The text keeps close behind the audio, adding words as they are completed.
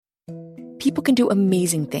People can do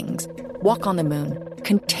amazing things, walk on the moon,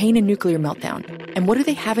 contain a nuclear meltdown. And what do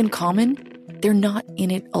they have in common? They're not in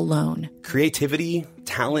it alone. Creativity,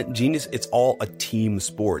 talent, genius, it's all a team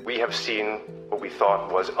sport. We have seen what we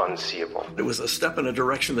thought was unseeable. It was a step in a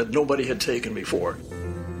direction that nobody had taken before.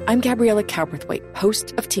 I'm Gabriella Cowperthwaite,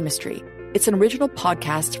 host of Teamistry. It's an original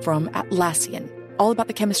podcast from Atlassian, all about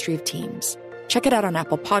the chemistry of teams. Check it out on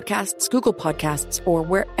Apple Podcasts, Google Podcasts, or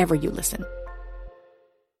wherever you listen.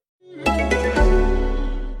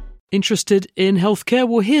 Interested in healthcare?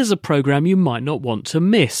 Well, here's a programme you might not want to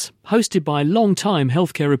miss. Hosted by long-time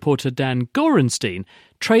healthcare reporter Dan Gorenstein,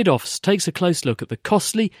 Trade-Offs takes a close look at the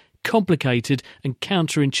costly, complicated and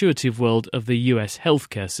counterintuitive world of the US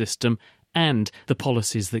healthcare system and the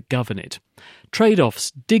policies that govern it.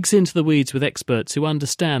 Trade-Offs digs into the weeds with experts who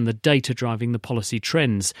understand the data driving the policy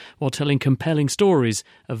trends while telling compelling stories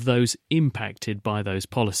of those impacted by those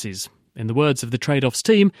policies. In the words of the Trade-Offs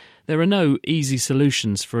team, there are no easy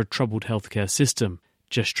solutions for a troubled healthcare system,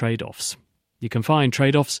 just trade-offs. You can find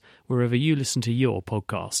Trade-Offs wherever you listen to your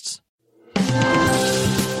podcasts.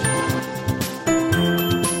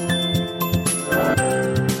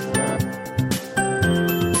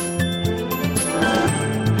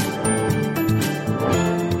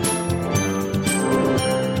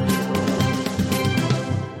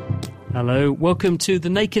 Hello, welcome to The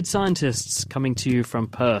Naked Scientists, coming to you from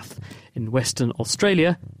Perth in Western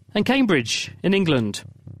Australia and Cambridge in England.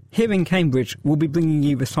 Here in Cambridge, we'll be bringing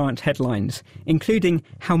you the science headlines, including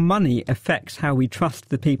how money affects how we trust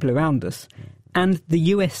the people around us, and the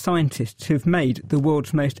US scientists who've made the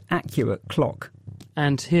world's most accurate clock.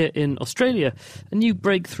 And here in Australia, a new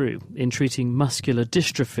breakthrough in treating muscular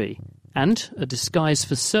dystrophy, and a disguise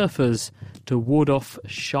for surfers to ward off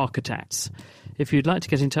shark attacks. If you'd like to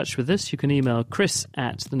get in touch with us, you can email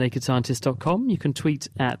chris@thenakedscientist.com, you can tweet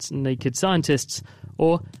at Naked Scientists,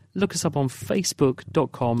 or look us up on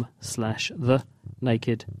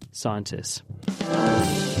facebook.com/thenakedscientists.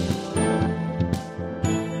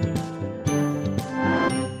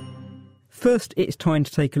 First, it's time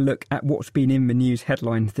to take a look at what's been in the news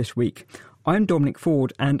headlines this week. I'm Dominic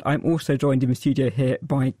Ford, and I'm also joined in the studio here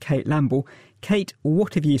by Kate Lamble. Kate,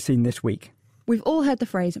 what have you seen this week? We've all heard the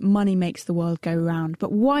phrase, money makes the world go round,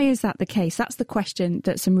 but why is that the case? That's the question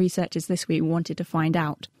that some researchers this week wanted to find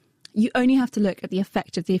out. You only have to look at the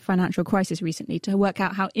effect of the financial crisis recently to work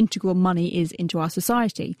out how integral money is into our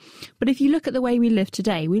society. But if you look at the way we live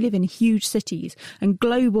today, we live in huge cities and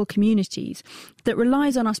global communities that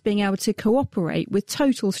relies on us being able to cooperate with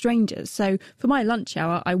total strangers. So for my lunch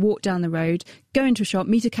hour, I walk down the road, go into a shop,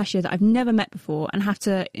 meet a cashier that I've never met before and have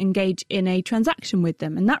to engage in a transaction with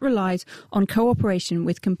them. And that relies on cooperation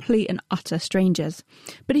with complete and utter strangers.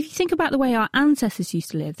 But if you think about the way our ancestors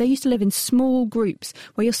used to live, they used to live in small groups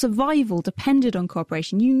where your survival depended on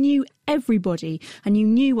cooperation. You knew everybody and you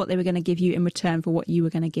knew what they were going to give you in return for what you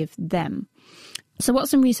were going to give them. So what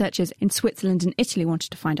some researchers in Switzerland and Italy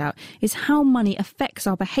wanted to find out is how money affects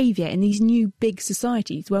our behaviour in these new big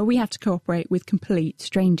societies where we have to cooperate with complete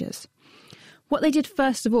strangers. What they did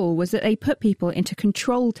first of all was that they put people into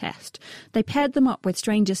control test. They paired them up with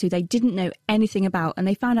strangers who they didn't know anything about, and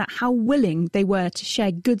they found out how willing they were to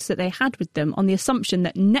share goods that they had with them on the assumption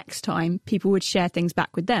that next time people would share things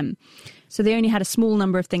back with them. So they only had a small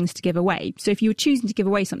number of things to give away. So if you were choosing to give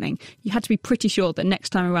away something, you had to be pretty sure that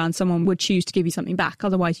next time around someone would choose to give you something back.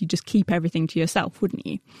 Otherwise, you'd just keep everything to yourself, wouldn't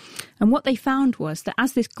you? And what they found was that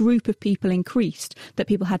as this group of people increased that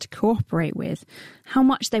people had to cooperate with, how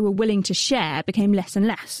much they were willing to share became less and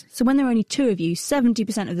less. So when there were only two of you,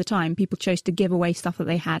 70% of the time people chose to give away stuff that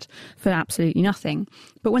they had for absolutely nothing.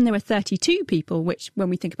 But when there were 32 people, which when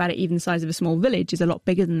we think about it, even the size of a small village is a lot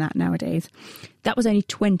bigger than that nowadays, that was only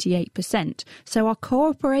 28%. So our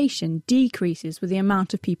cooperation decreases with the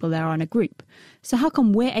amount of people there are in a group. So how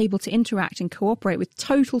come we're able to interact and cooperate with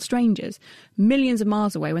total strangers millions of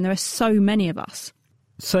miles away when there are so many of us?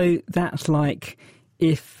 So that's like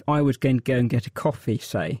if I was going to go and get a coffee,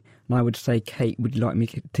 say, and I would say, Kate, would you like me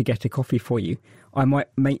to get a coffee for you? I might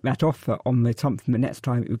make that offer on the assumption that next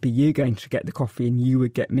time it would be you going to get the coffee and you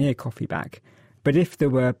would get me a coffee back. But if there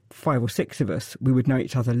were 5 or 6 of us, we would know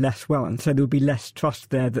each other less well, and so there would be less trust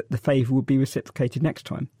there that the favour would be reciprocated next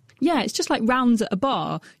time. Yeah, it's just like rounds at a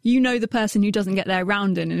bar. You know the person who doesn't get their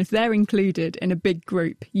round in, and if they're included in a big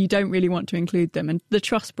group, you don't really want to include them, and the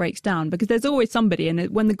trust breaks down because there's always somebody, and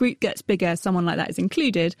when the group gets bigger, someone like that is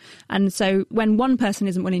included. And so when one person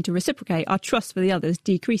isn't willing to reciprocate, our trust for the others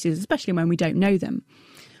decreases, especially when we don't know them.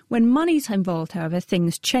 When money's involved, however,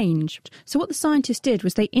 things changed. So what the scientists did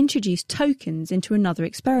was they introduced tokens into another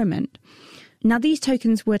experiment. Now, these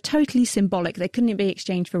tokens were totally symbolic. They couldn't be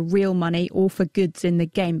exchanged for real money or for goods in the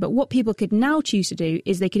game. But what people could now choose to do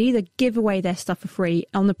is they could either give away their stuff for free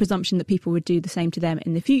on the presumption that people would do the same to them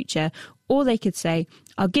in the future, or they could say,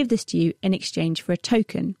 I'll give this to you in exchange for a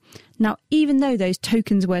token. Now, even though those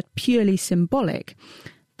tokens were purely symbolic,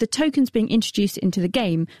 the tokens being introduced into the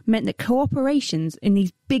game meant that cooperations in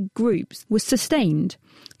these big groups was sustained.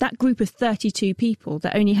 That group of 32 people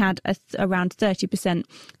that only had around 30%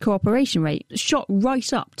 cooperation rate shot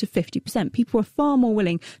right up to 50%. People were far more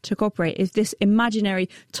willing to cooperate if this imaginary,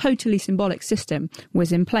 totally symbolic system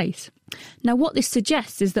was in place. Now, what this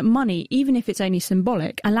suggests is that money, even if it's only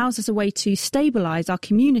symbolic, allows us a way to stabilise our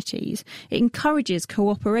communities. It encourages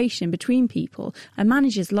cooperation between people and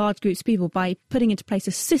manages large groups of people by putting into place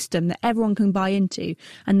a system that everyone can buy into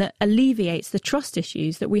and that alleviates the trust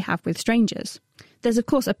issues that we have with strangers. There's, of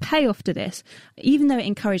course, a payoff to this. Even though it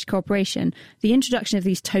encouraged cooperation, the introduction of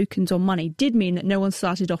these tokens or money did mean that no one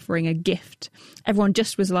started offering a gift. Everyone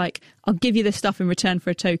just was like, I'll give you this stuff in return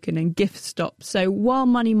for a token, and gifts stopped. So while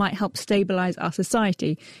money might help stabilise our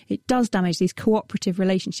society, it does damage these cooperative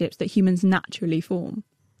relationships that humans naturally form.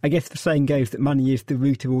 I guess the saying goes that money is the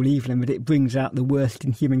root of all evil and that it brings out the worst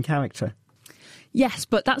in human character. Yes,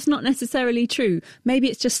 but that's not necessarily true. Maybe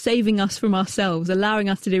it's just saving us from ourselves, allowing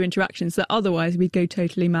us to do interactions that otherwise we'd go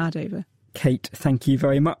totally mad over. Kate, thank you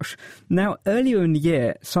very much. Now, earlier in the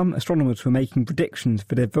year, some astronomers were making predictions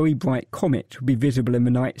that a very bright comet would be visible in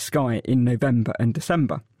the night sky in November and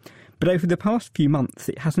December. But over the past few months,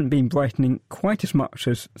 it hasn't been brightening quite as much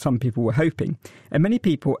as some people were hoping, and many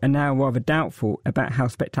people are now rather doubtful about how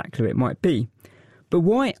spectacular it might be. But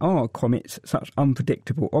why are comets such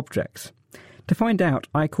unpredictable objects? To find out,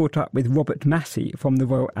 I caught up with Robert Massey from the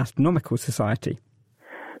Royal Astronomical Society.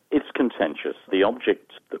 It's contentious. The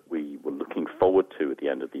object that we were looking forward to at the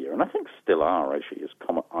end of the year, and I think still are actually, is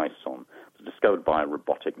Comet ISON. It was discovered by a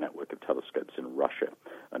robotic network of telescopes in Russia,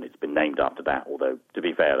 and it's been named after that, although, to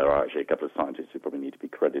be fair, there are actually a couple of scientists who probably need to be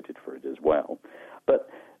credited for it as well. But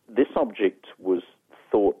this object was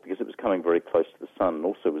thought, because it was coming very close to the sun and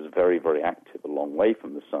also was very, very active a long way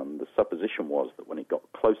from the sun, the supposition was that when it got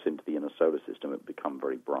close into the inner solar system, it would become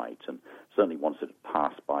very bright, and certainly once it had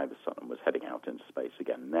passed by the sun and was heading out into space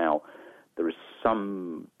again. Now, there is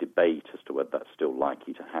some debate as to whether that's still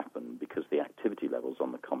likely to happen because the activity levels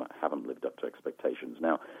on the comet haven't lived up to expectations.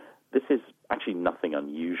 Now, this is actually nothing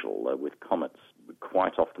unusual. With comets,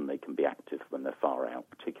 quite often they can be active when they're far out,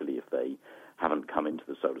 particularly if they haven't come into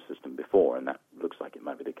the solar system before, and that looks like it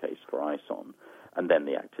might be the case for ISON, and then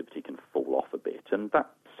the activity can fall off a bit, and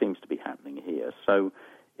that seems to be happening here. So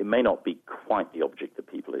it may not be quite the object that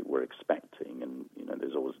people were expecting, and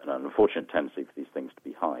there's always an unfortunate tendency for these things to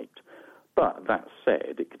be hyped. But that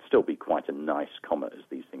said, it could still be quite a nice comet as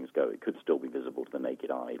these things go. It could still be visible to the naked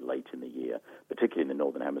eye late in the year, particularly in the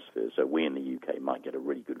Northern Hemisphere. So we in the UK might get a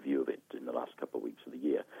really good view of it in the last couple of weeks of the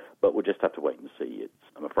year. But we'll just have to wait and see. It's,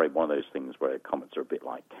 I'm afraid, one of those things where comets are a bit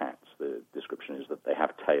like cats. The description is that they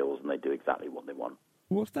have tails and they do exactly what they want.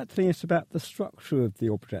 What's that telling us about the structure of the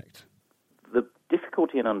object? The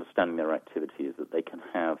difficulty in understanding their activity is that they can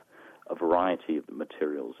have a variety of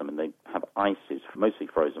materials. I mean, they have ices, mostly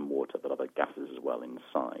frozen water, but other gases as well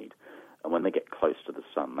inside. And when they get close to the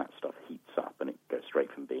sun, that stuff heats up and it goes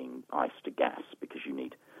straight from being ice to gas because you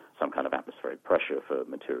need some kind of atmospheric pressure for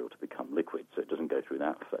material to become liquid, so it doesn't go through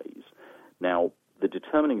that phase. Now, the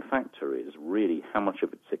determining factor is really how much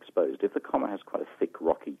of it's exposed. If the comet has quite a thick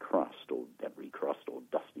rocky crust or debris crust or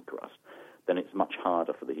dusty crust, then it's much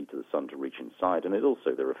harder for the heat of the sun to reach inside, and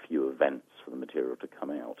there are fewer vents for the material to come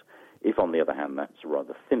out. If, on the other hand, that's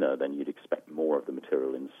rather thinner, then you'd expect more of the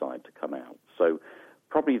material inside to come out. So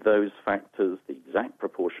probably those factors, the exact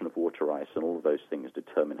proportion of water ice, and all of those things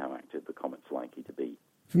determine how active the comet's likely to be.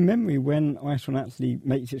 From memory, when ISON actually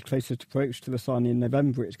makes its closest approach to the sun in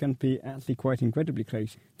November, it's going to be actually quite incredibly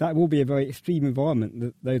close. That will be a very extreme environment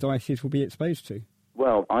that those ices will be exposed to.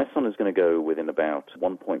 Well, ISON is going to go within about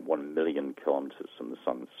 1.1 million kilometres from the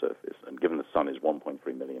sun's surface, and given the sun is 1.3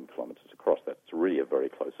 million kilometres across, that's really a very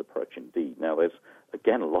close approach indeed. Now, there's,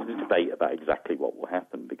 again, a lot of debate about exactly what will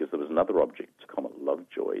happen, because there was another object, Comet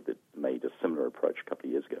Lovejoy, that made a similar approach a couple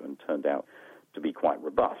of years ago and turned out to be quite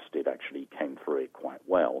robust. It actually came through it quite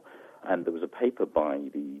well. And there was a paper by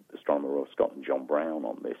the astronomer of Scotland, John Brown,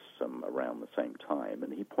 on this around the same time,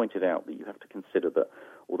 and he pointed out that you have to consider that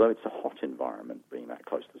although it's a hot environment, being that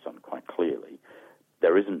close to the sun quite clearly,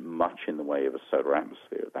 there isn't much in the way of a solar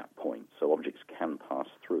atmosphere at that point, so objects can pass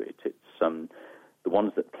through it. It's the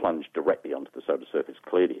ones that plunge directly onto the solar surface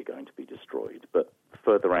clearly are going to be destroyed, but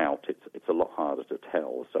further out it's a lot harder to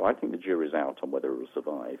tell. So I think the jury's out on whether it will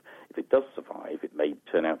survive. If it does survive, it may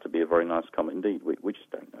turn out to be a very nice comet indeed. We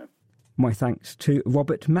just don't know. My thanks to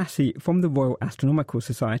Robert Massey from the Royal Astronomical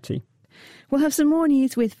Society. We'll have some more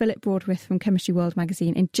news with Philip Broadwith from Chemistry World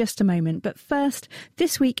magazine in just a moment. But first,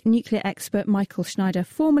 this week, nuclear expert Michael Schneider,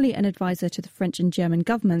 formerly an advisor to the French and German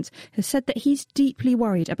governments, has said that he's deeply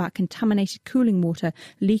worried about contaminated cooling water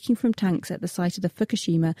leaking from tanks at the site of the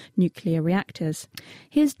Fukushima nuclear reactors.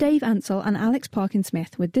 Here's Dave Ansell and Alex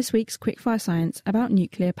Parkin-Smith with this week's Quickfire Science about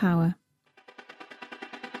nuclear power.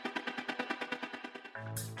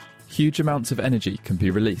 Huge amounts of energy can be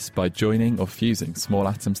released by joining or fusing small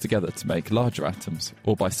atoms together to make larger atoms,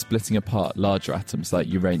 or by splitting apart larger atoms like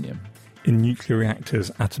uranium. In nuclear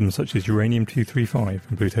reactors, atoms such as uranium-235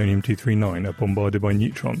 and plutonium-239 are bombarded by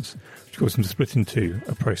neutrons, which cause them to split in two,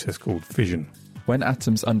 a process called fission. When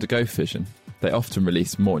atoms undergo fission, they often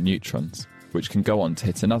release more neutrons, which can go on to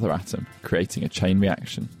hit another atom, creating a chain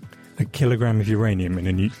reaction. A kilogram of uranium in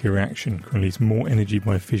a nuclear reaction can release more energy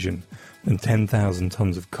by fission than 10,000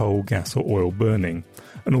 tonnes of coal, gas or oil burning,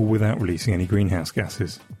 and all without releasing any greenhouse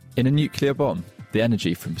gases. In a nuclear bomb, the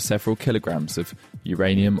energy from several kilograms of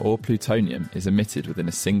uranium or plutonium is emitted within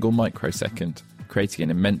a single microsecond, creating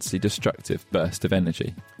an immensely destructive burst of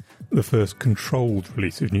energy. The first controlled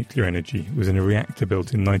release of nuclear energy was in a reactor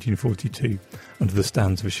built in 1942 under the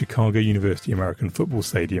stands of a Chicago University American football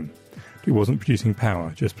stadium. It wasn't producing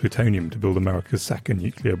power, just plutonium to build America's second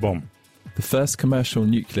nuclear bomb. The first commercial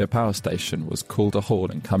nuclear power station was Calder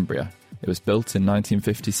Hall in Cumbria. It was built in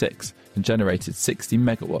 1956 and generated 60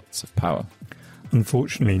 megawatts of power.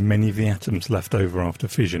 Unfortunately, many of the atoms left over after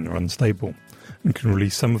fission are unstable and can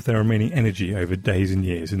release some of their remaining energy over days and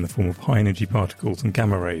years in the form of high-energy particles and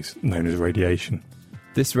gamma rays, known as radiation.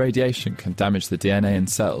 This radiation can damage the DNA in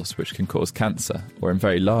cells, which can cause cancer, or in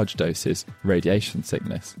very large doses, radiation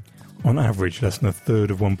sickness. On average, less than a third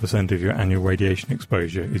of 1% of your annual radiation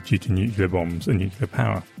exposure is due to nuclear bombs and nuclear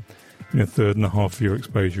power. And a third and a half of your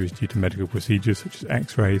exposure is due to medical procedures such as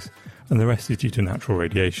X-rays, and the rest is due to natural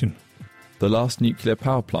radiation. The last nuclear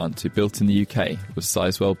power plant to be built in the UK was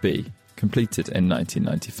Sizewell B, completed in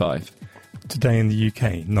 1995. Today in the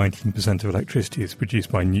UK, 19% of electricity is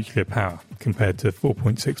produced by nuclear power, compared to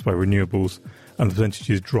 4.6% by renewables, and the percentage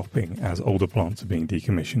is dropping as older plants are being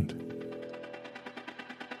decommissioned.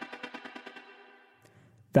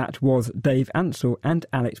 That was Dave Ansell and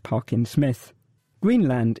Alex Parkin-Smith.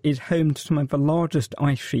 Greenland is home to some of the largest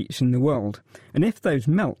ice sheets in the world, and if those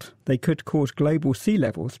melt, they could cause global sea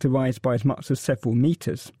levels to rise by as much as several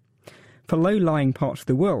metres. For low-lying parts of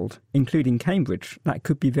the world, including Cambridge, that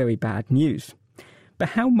could be very bad news. But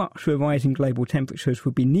how much of a rise in global temperatures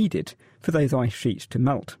would be needed for those ice sheets to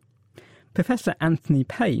melt? Professor Anthony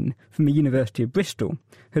Payne from the University of Bristol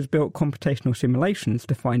has built computational simulations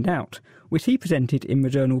to find out, which he presented in the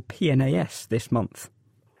journal PNAS this month.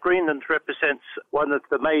 Greenland represents one of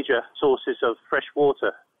the major sources of fresh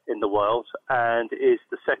water in the world and is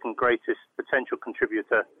the second greatest potential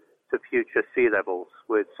contributor to future sea levels,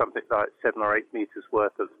 with something like 7 or 8 metres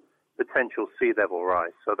worth of potential sea level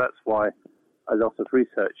rise. So that's why a lot of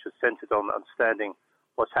research has centred on understanding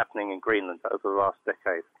what's happening in Greenland over the last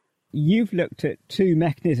decade. You've looked at two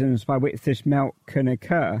mechanisms by which this melt can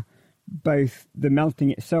occur, both the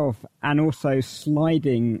melting itself and also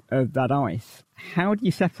sliding of that ice. How do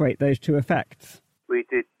you separate those two effects? We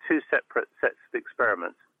did two separate sets of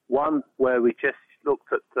experiments. One where we just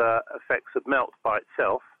looked at the effects of melt by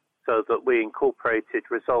itself, so that we incorporated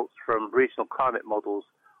results from regional climate models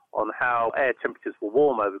on how air temperatures will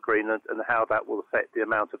warm over Greenland and how that will affect the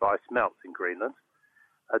amount of ice melts in Greenland.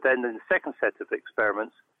 Then in the second set of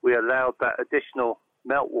experiments, we allowed that additional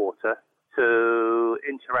meltwater to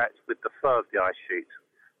interact with the flow of the ice sheet,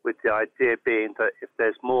 with the idea being that if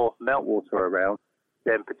there's more meltwater around,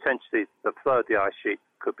 then potentially the flow of the ice sheet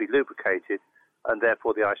could be lubricated and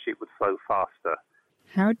therefore the ice sheet would flow faster.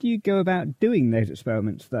 How do you go about doing those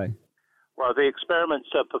experiments, though? Well, the experiments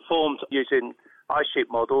are performed using ice sheet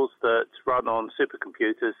models that run on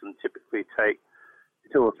supercomputers and typically take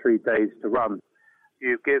 2 or 3 days to run.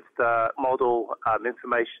 You give the model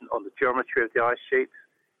information on the geometry of the ice sheet,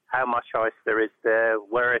 how much ice there is there,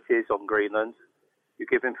 where it is on Greenland. You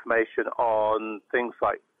give information on things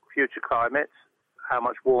like future climate, how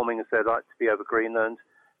much warming is there like to be over Greenland,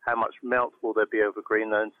 how much melt will there be over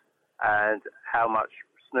Greenland, and how much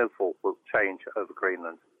snowfall will change over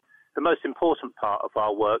Greenland. The most important part of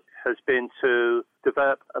our work has been to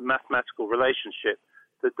develop a mathematical relationship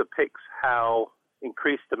that depicts how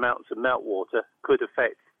increased amounts of meltwater could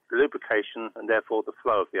affect the lubrication and therefore the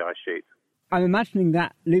flow of the ice sheet. I'm imagining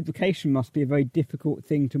that lubrication must be a very difficult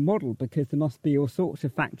thing to model because there must be all sorts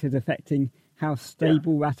of factors affecting how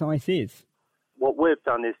stable that ice is? What we've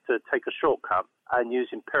done is to take a shortcut and use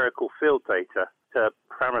empirical field data to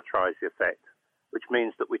parameterize the effect, which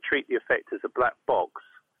means that we treat the effect as a black box,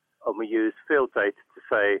 and we use field data to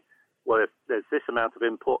say, well, if there's this amount of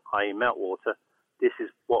input, i.e. meltwater, this is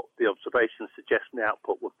what the observations suggest the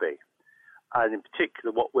output would be. And in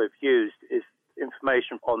particular, what we've used is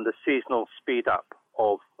information on the seasonal speed up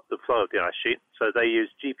of the flow of the ice sheet. So they use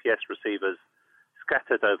GPS receivers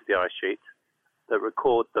scattered over the ice sheet that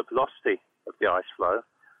record the velocity of the ice flow.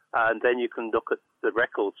 And then you can look at the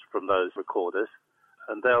records from those recorders,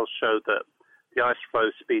 and they'll show that the ice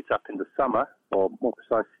flow speeds up in the summer, or more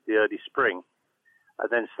precisely the early spring, and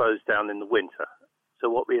then slows down in the winter. So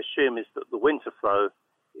what we assume is that the winter flow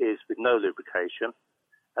is with no lubrication,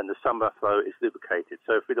 and the summer flow is lubricated.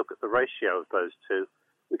 So if we look at the ratio of those two,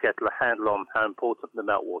 we get a handle on how important the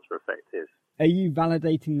meltwater effect is. Are you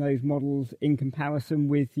validating those models in comparison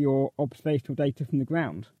with your observational data from the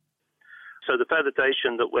ground? So the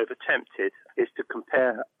validation that we've attempted is to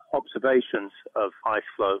compare observations of ice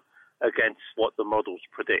flow against what the models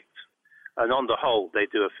predict. And on the whole, they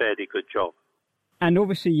do a fairly good job. And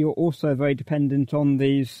obviously you're also very dependent on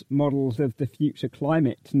these models of the future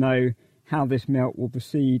climate to know how this melt will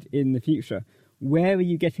proceed in the future. Where are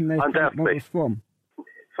you getting those models from?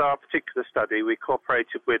 For our particular study, we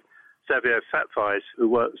cooperated with Xavier Fatfais, who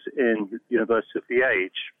works in the University of Liège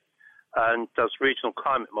and does regional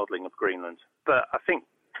climate modelling of Greenland. But I think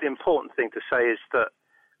the important thing to say is that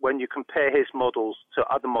when you compare his models to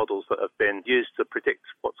other models that have been used to predict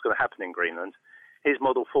what's going to happen in Greenland, his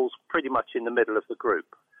model falls pretty much in the middle of the group.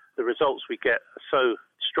 The results we get are so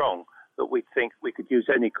strong that we think we could use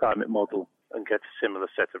any climate model and get a similar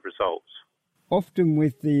set of results. Often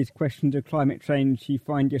with these questions of climate change, you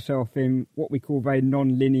find yourself in what we call very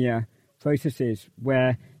non-linear processes,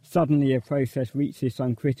 where suddenly a process reaches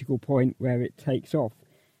some critical point where it takes off.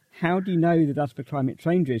 How do you know that as for climate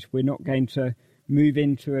changes, we're not going to move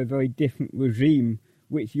into a very different regime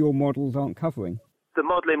which your models aren't covering? The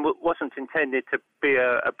modelling wasn't intended to be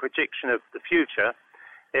a prediction of the future.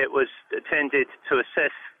 It was intended to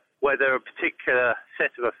assess whether a particular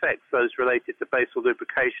set of effects, those related to basal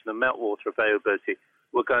lubrication and meltwater availability,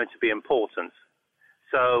 were going to be important.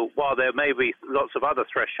 So while there may be lots of other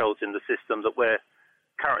thresholds in the system that we're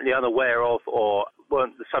currently unaware of or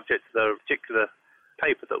weren't the subject of the particular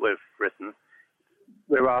paper that we've written,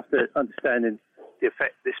 we're after understanding the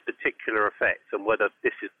effect, this particular effect, and whether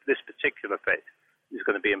this particular effect is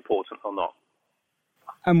going to be important or not.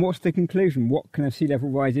 And what's the conclusion? What kind of sea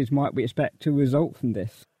level rises might we expect to result from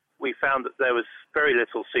this? We found that there was very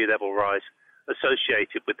little sea level rise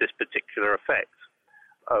associated with this particular effect.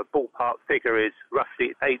 A ballpark figure is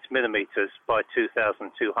roughly 8 millimetres by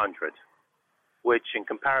 2,200, which in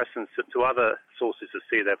comparison to other sources of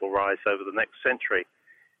sea level rise over the next century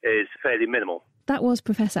is fairly minimal. That was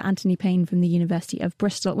Professor Anthony Payne from the University of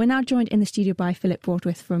Bristol. We're now joined in the studio by Philip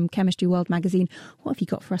Broadwith from Chemistry World magazine. What have you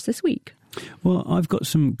got for us this week? Well, I've got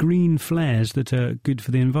some green flares that are good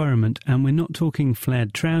for the environment, and we're not talking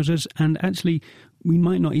flared trousers, and actually we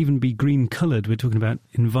might not even be green coloured. We're talking about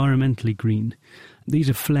environmentally green. These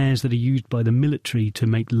are flares that are used by the military to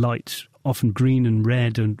make lights, often green and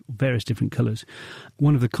red and various different colours.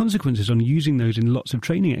 One of the consequences on using those in lots of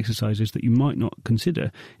training exercises that you might not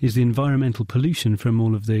consider is the environmental pollution from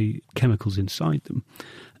all of the chemicals inside them.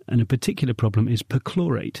 And a particular problem is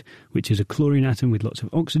perchlorate, which is a chlorine atom with lots of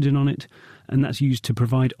oxygen on it, and that's used to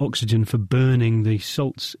provide oxygen for burning the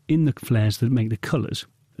salts in the flares that make the colours.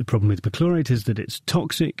 The problem with perchlorate is that it's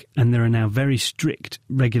toxic, and there are now very strict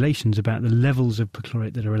regulations about the levels of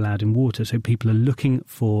perchlorate that are allowed in water, so people are looking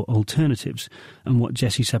for alternatives. And what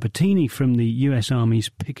Jesse Sabatini from the US Army's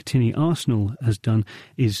Picatinny Arsenal has done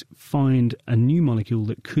is find a new molecule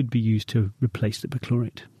that could be used to replace the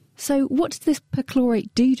perchlorate. So what does this perchlorate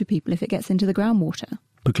do to people if it gets into the groundwater?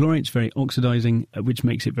 Perchlorate's very oxidising, which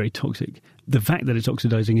makes it very toxic. The fact that it's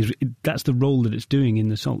oxidising, that's the role that it's doing in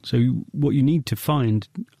the salt. So what you need to find,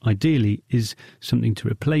 ideally, is something to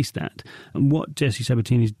replace that. And what Jesse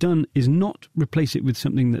Sabatini's done is not replace it with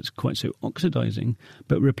something that's quite so oxidising,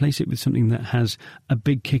 but replace it with something that has a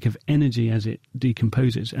big kick of energy as it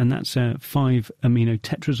decomposes. And that's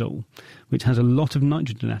 5-aminotetrazole, which has a lot of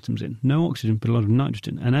nitrogen atoms in. No oxygen, but a lot of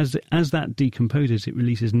nitrogen. And as that decomposes, it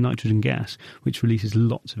releases nitrogen gas, which releases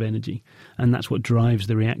lots of energy, and that's what drives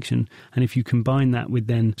the reaction. And if you combine that with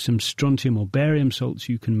then some strontium or barium salts,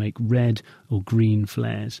 you can make red or green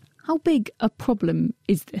flares. How big a problem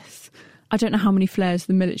is this? I don't know how many flares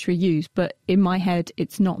the military use, but in my head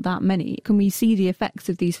it's not that many. Can we see the effects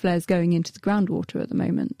of these flares going into the groundwater at the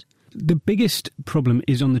moment? The biggest problem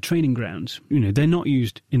is on the training grounds. They're not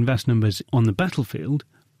used in vast numbers on the battlefield,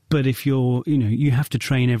 but if you have to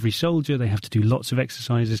train every soldier, they have to do lots of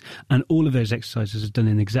exercises, and all of those exercises are done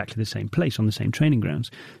in exactly the same place on the same training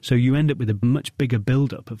grounds. So you end up with a much bigger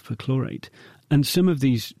build-up of perchlorate. And some of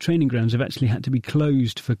these training grounds have actually had to be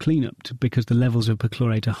closed for clean-up because the levels of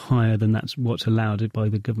perchlorate are higher than that's what's allowed by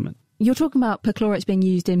the government. You're talking about perchlorates being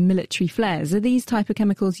used in military flares. Are these type of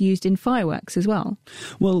chemicals used in fireworks as well?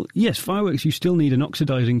 Well, yes, fireworks, you still need an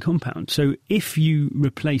oxidising compound. So if you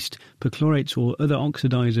replaced perchlorates or other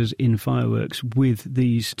oxidisers in fireworks with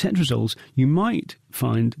these tetrazoles, you might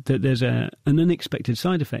find that there's an unexpected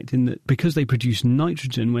side effect in that because they produce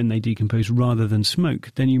nitrogen when they decompose rather than smoke,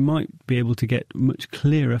 then you might be able to get much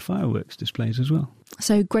clearer fireworks displays as well.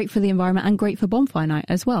 So great for the environment and great for bonfire night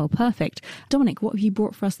as well. Perfect. Dominic, what have you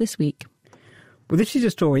brought for us this week? Well, this is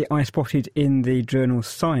a story I spotted in the journal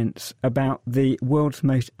Science about the world's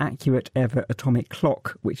most accurate ever atomic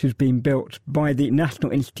clock, which has been built by the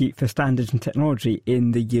National Institute for Standards and Technology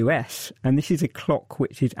in the US. And this is a clock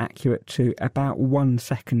which is accurate to about 1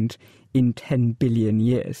 second in 10 billion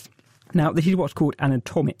years. Now, this is what's called an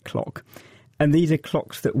atomic clock. And these are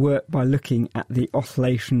clocks that work by looking at the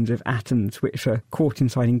oscillations of atoms which are caught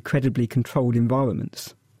inside incredibly controlled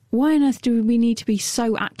environments. Why on earth do we need to be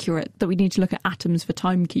so accurate that we need to look at atoms for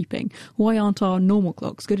timekeeping? Why aren't our normal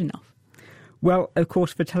clocks good enough? Well, of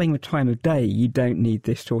course, for telling the time of day, you don't need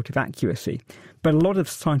this sort of accuracy. But a lot of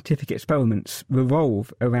scientific experiments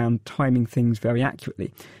revolve around timing things very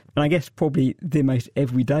accurately. And I guess probably the most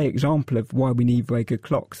everyday example of why we need very good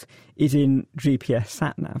clocks is in GPS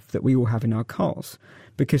sat-nav that we all have in our cars.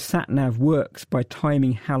 Because sat-nav works by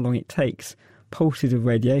timing how long it takes pulses of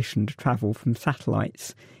radiation to travel from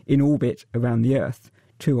satellites in orbit around the Earth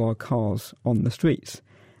to our cars on the streets.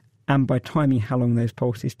 And by timing how long those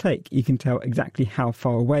pulses take, you can tell exactly how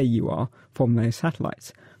far away you are from those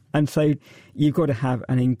satellites. And so you've got to have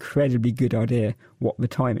an incredibly good idea what the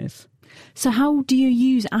time is. So how do you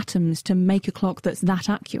use atoms to make a clock that's that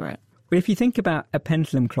accurate? Well, if you think about a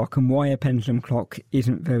pendulum clock and why a pendulum clock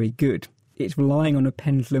isn't very good, it's relying on a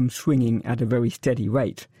pendulum swinging at a very steady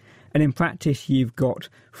rate. And in practice, you've got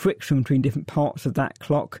friction between different parts of that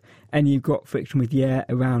clock, and you've got friction with the air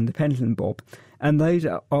around the pendulum bob. And those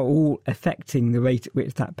are all affecting the rate at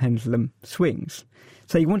which that pendulum swings.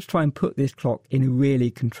 So you want to try and put this clock in a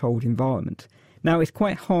really controlled environment. Now, it's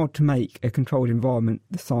quite hard to make a controlled environment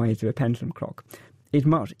the size of a pendulum clock. It's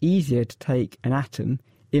much easier to take an atom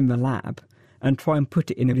in the lab and try and put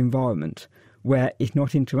it in an environment where it's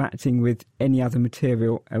not interacting with any other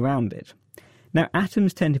material around it. Now,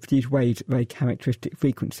 atoms tend to produce waves at very characteristic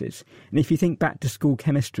frequencies. And if you think back to school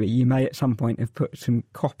chemistry, you may at some point have put some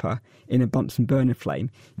copper in a Bunsen burner flame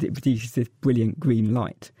that produces this brilliant green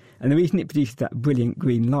light. And the reason it produces that brilliant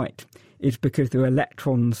green light is because there are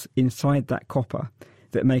electrons inside that copper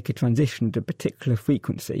that make a transition to a particular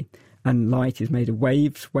frequency. And light is made of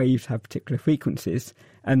waves. Waves have particular frequencies,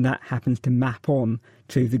 and that happens to map on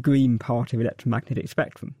to the green part of the electromagnetic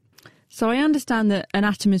spectrum. So I understand that an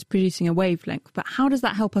atom is producing a wavelength, but how does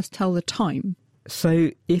that help us tell the time?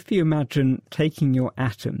 So if you imagine taking your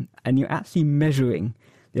atom and you're actually measuring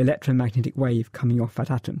the electromagnetic wave coming off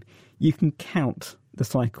that atom, you can count the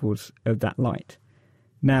cycles of that light.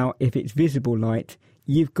 Now, if it's visible light,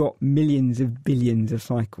 you've got millions of billions of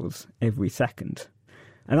cycles every second.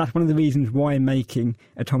 And that's one of the reasons why making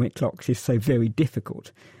atomic clocks is so very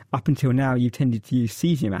difficult. Up until now, you tended to use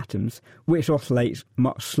cesium atoms, which oscillate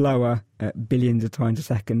much slower at billions of times a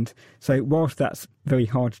second. So whilst that's very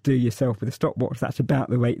hard to do yourself with a stopwatch, that's about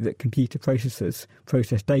the rate that computer processors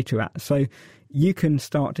process data at. So you can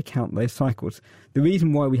start to count those cycles. The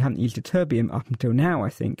reason why we haven't used ytterbium up until now, I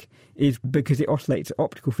think, is because it oscillates at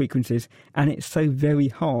optical frequencies, and it's so very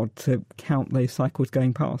hard to count those cycles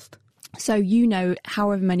going past. So you know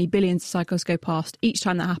however many billions of cycles go past, each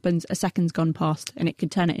time that happens, a second's gone past, and it can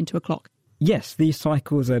turn it into a clock. Yes, these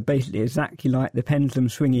cycles are basically exactly like the pendulum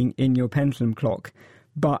swinging in your pendulum clock,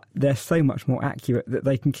 but they're so much more accurate that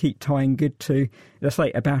they can keep tying good to, let's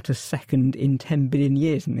say, about a second in 10 billion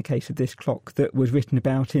years in the case of this clock that was written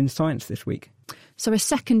about in Science this week. So a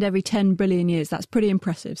second every 10 billion years, that's pretty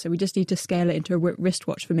impressive. So we just need to scale it into a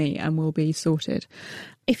wristwatch for me and we'll be sorted.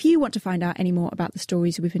 If you want to find out any more about the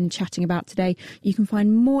stories we've been chatting about today, you can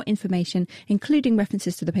find more information, including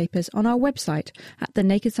references to the papers, on our website at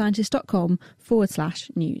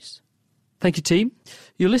thenakedscientist.com/news. Thank you, team.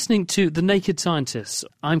 You're listening to The Naked Scientists.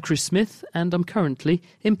 I'm Chris Smith, and I'm currently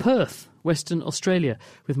in Perth, Western Australia,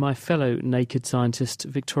 with my fellow naked scientist,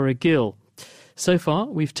 Victoria Gill. So far,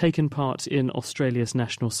 we've taken part in Australia's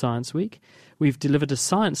National Science Week, we've delivered a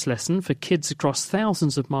science lesson for kids across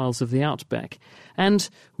thousands of miles of the outback, and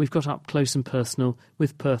we've got up close and personal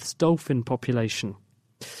with Perth's dolphin population.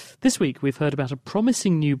 This week, we've heard about a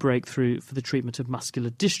promising new breakthrough for the treatment of muscular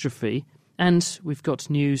dystrophy, and we've got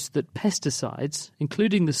news that pesticides,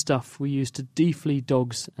 including the stuff we use to deflea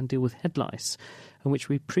dogs and deal with head lice, and which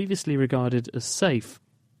we previously regarded as safe,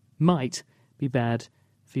 might be bad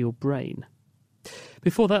for your brain.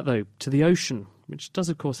 Before that, though, to the ocean, which does,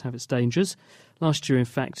 of course, have its dangers. Last year, in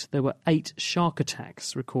fact, there were 8 shark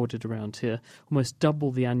attacks recorded around here, almost double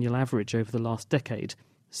the annual average over the last decade.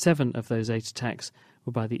 7 of those 8 attacks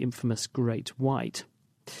were by the infamous great white.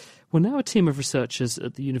 Well, now a team of researchers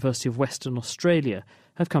at the University of Western Australia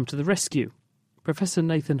have come to the rescue. Professor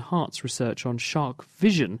Nathan Hart's research on shark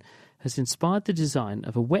vision has inspired the design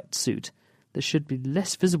of a wetsuit that should be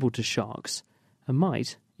less visible to sharks and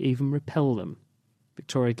might even repel them.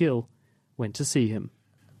 Victoria Gill went to see him.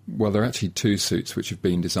 Well, there are actually 2 suits which have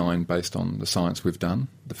been designed based on the science we've done.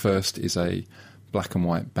 The first is a black and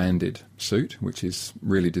white banded suit, which is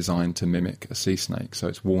really designed to mimic a sea snake, so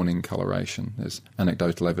it's warning coloration. There's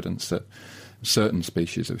anecdotal evidence that certain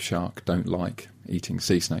species of shark don't like eating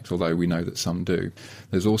sea snakes, although we know that some do.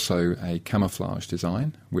 There's also a camouflage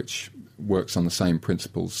design, which works on the same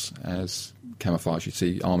principles as camouflage you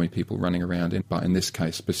see army people running around in, but in this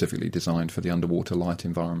case specifically designed for the underwater light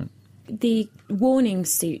environment. The warning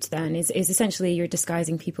suit, then, is essentially you're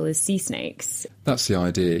disguising people as sea snakes. That's the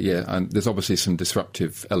idea, yeah. And there's obviously some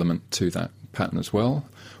disruptive element to that pattern as well.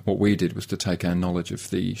 What we did was to take our knowledge of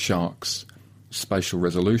the sharks' spatial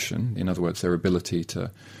resolution, in other words, their ability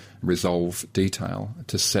to resolve detail,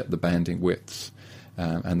 to set the banding widths.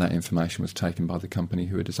 And that information was taken by the company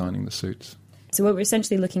who are designing the suits. So what we're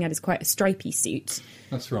essentially looking at is quite a stripy suit.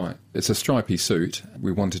 That's right. It's a stripy suit.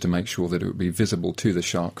 We wanted to make sure that it would be visible to the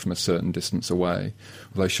shark from a certain distance away.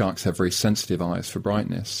 Although sharks have very sensitive eyes for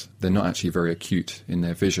brightness, they're not actually very acute in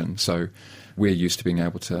their vision. So we're used to being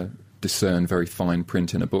able to discern very fine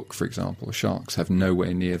print in a book, for example. Sharks have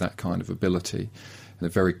nowhere near that kind of ability. They're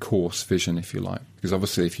very coarse vision, if you like. Because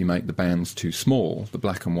obviously if you make the bands too small, the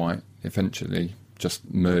black and white eventually just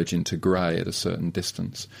merge into grey at a certain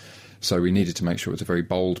distance. So we needed to make sure it was a very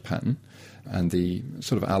bold pattern, and the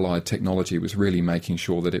sort of allied technology was really making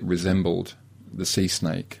sure that it resembled the sea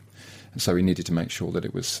snake. And so we needed to make sure that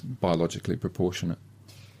it was biologically proportionate.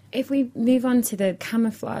 If we move on to the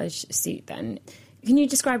camouflage suit then, can you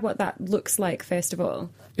describe what that looks like first of all?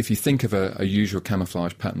 If you think of a usual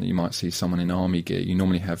camouflage pattern that you might see someone in army gear, you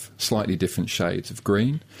normally have slightly different shades of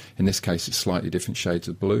green. In this case, it's slightly different shades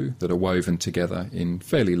of blue that are woven together in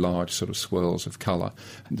fairly large sort of swirls of colour.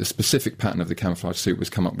 The specific pattern of the camouflage suit was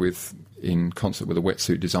come up with in concert with a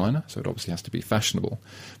wetsuit designer, so it obviously has to be fashionable.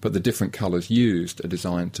 But the different colours used are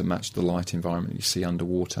designed to match the light environment you see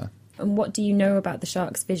underwater. And what do you know about the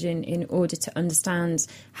shark's vision in order to understand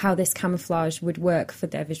how this camouflage would work for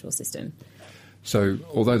their visual system? So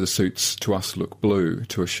although the suits to us look blue,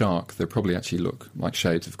 to a shark they probably actually look like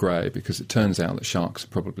shades of grey, because it turns out that sharks are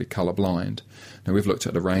probably colour blind. Now we've looked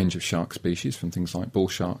at a range of shark species, from things like bull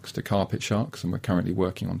sharks to carpet sharks, and we're currently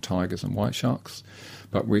working on tigers and white sharks.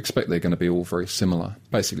 But we expect they're going to be all very similar.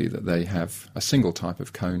 Basically that they have a single type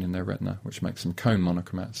of cone in their retina, which makes them cone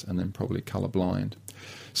monochromats, and then probably colour blind.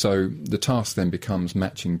 So the task then becomes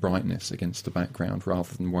matching brightness against the background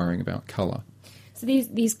rather than worrying about colour. So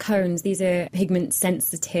these cones, these are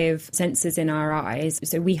pigment-sensitive sensors in our eyes.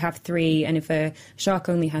 So we have 3, and if a shark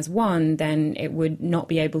only has 1, then it would not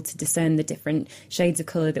be able to discern the different shades of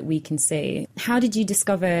colour that we can see. How did you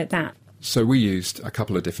discover that? So we used a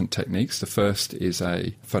couple of different techniques. The first is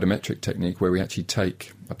a photometric technique where we actually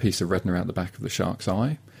take a piece of retina out the back of the shark's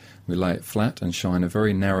eye. We lay it flat and shine a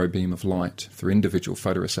very narrow beam of light through individual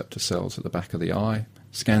photoreceptor cells at the back of the eye,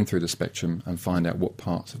 scan through the spectrum and find out what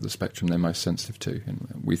parts of the spectrum they're most sensitive to.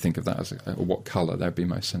 And we think of that as what colour they'd be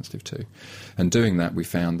most sensitive to. And doing that, we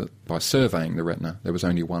found that by surveying the retina, there was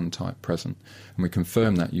only one type present. And we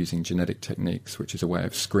confirmed that using genetic techniques, which is a way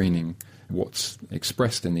of screening what's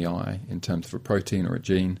expressed in the eye in terms of a protein or a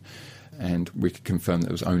gene. And we could confirm that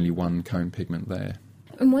there was only one cone pigment there.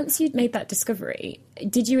 And once you'd made that discovery,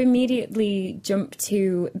 did you immediately jump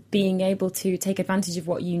to being able to take advantage of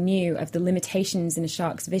what you knew of the limitations in a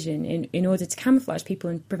shark's vision in order to camouflage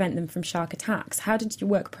people and prevent them from shark attacks? How did your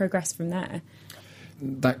work progress from there?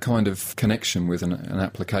 That kind of connection with an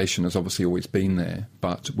application has obviously always been there,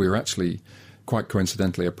 but we're actually quite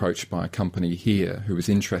coincidentally approached by a company here who was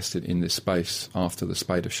interested in this space after the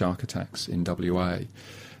spate of shark attacks in WA.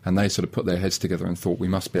 And they sort of put their heads together and thought we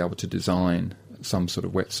must be able to design some sort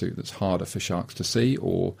of wetsuit that's harder for sharks to see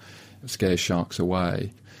or scares sharks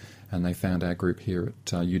away. And they found our group here at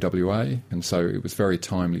UWA, and so it was very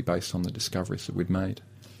timely based on the discoveries that we'd made.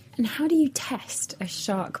 And how do you test a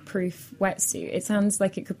shark-proof wetsuit? It sounds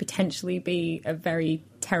like it could potentially be a very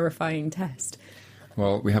terrifying test.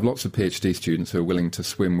 Well, we have lots of PhD students who are willing to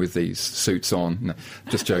swim with these suits on. No,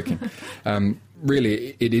 just joking.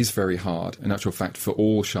 Really, it is very hard, in actual fact, for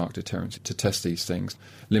all shark deterrents to test these things.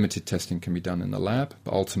 Limited testing can be done in the lab,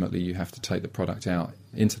 but ultimately you have to take the product out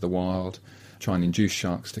into the wild, try and induce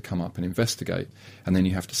sharks to come up and investigate, and then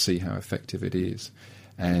you have to see how effective it is.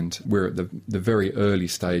 And we're at the very early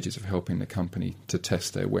stages of helping the company to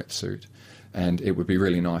test their wetsuit. And it would be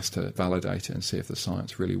really nice to validate it and see if the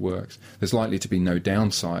science really works. There's likely to be no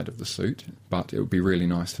downside of the suit, but it would be really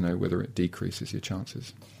nice to know whether it decreases your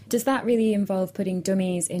chances. Does that really involve putting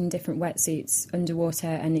dummies in different wetsuits underwater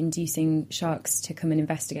and inducing sharks to come and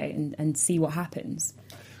investigate and see what happens?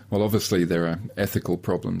 Well, obviously there are ethical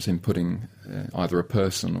problems in putting either a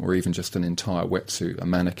person or even just an entire wetsuit, a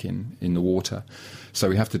mannequin, in the water. So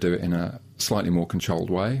we have to do it in a slightly more controlled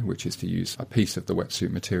way, which is to use a piece of the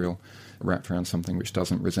wetsuit material wrapped around something which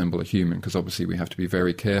doesn't resemble a human, because obviously we have to be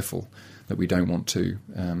very careful that we don't want to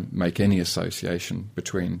make any association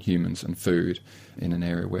between humans and food in an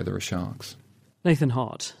area where there are sharks. Nathan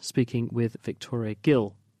Hart speaking with Victoria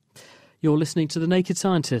Gill. You're listening to The Naked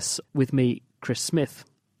Scientists with me, Chris Smith.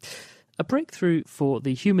 A breakthrough for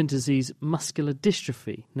the human disease muscular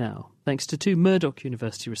dystrophy now, thanks to two Murdoch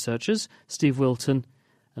University researchers, Steve Wilton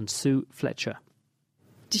and Sue Fletcher.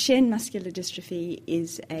 Duchenne muscular dystrophy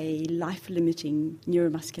is a life-limiting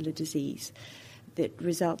neuromuscular disease that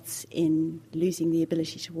results in losing the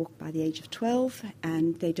ability to walk by the age of 12,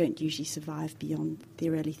 and they don't usually survive beyond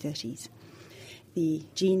their early 30s. The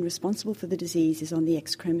gene responsible for the disease is on the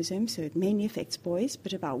X chromosome, so it mainly affects boys,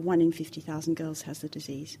 but about 1 in 50,000 girls has the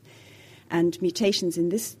disease. And mutations in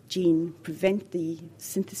this gene prevent the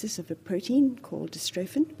synthesis of a protein called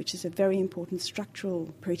dystrophin, which is a very important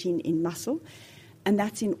structural protein in muscle, and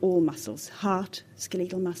that's in all muscles, heart,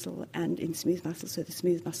 skeletal muscle, and in smooth muscle, so the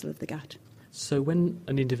smooth muscle of the gut. So when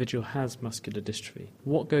an individual has muscular dystrophy,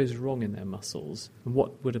 what goes wrong in their muscles, and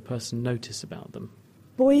what would a person notice about them?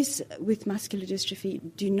 Boys with muscular dystrophy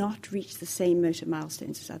do not reach the same motor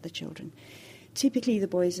milestones as other children. Typically, the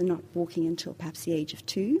boys are not walking until perhaps the age of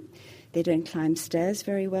 2. They don't climb stairs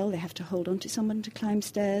very well. They have to hold on to someone to climb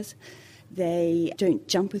stairs. They don't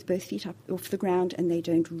jump with both feet up off the ground, and they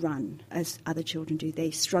don't run as other children do.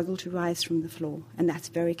 They struggle to rise from the floor, and that's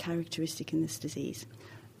very characteristic in this disease.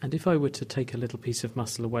 And if I were to take a little piece of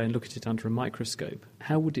muscle away and look at it under a microscope,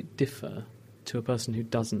 how would it differ to a person who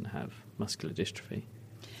doesn't have muscular dystrophy?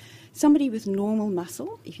 Somebody with normal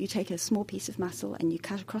muscle, if you take a small piece of muscle and you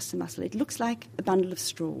cut across the muscle, it looks like a bundle of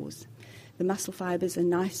straws. The muscle fibres are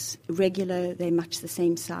nice, regular, they're much the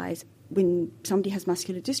same size. When somebody has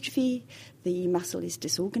muscular dystrophy, the muscle is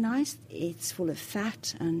disorganized. It's full of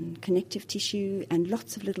fat and connective tissue and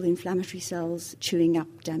lots of little inflammatory cells chewing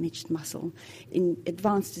up damaged muscle. In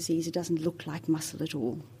advanced disease, it doesn't look like muscle at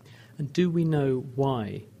all. And do we know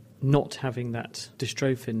why not having that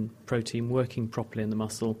dystrophin protein working properly in the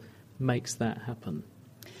muscle makes that happen?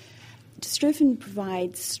 Dystrophin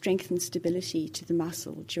provides strength and stability to the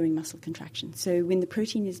muscle during muscle contraction. So when the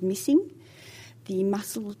protein is missing, the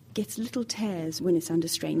muscle gets little tears when it's under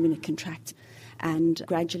strain, when it contracts, and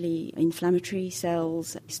gradually inflammatory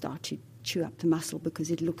cells start to chew up the muscle because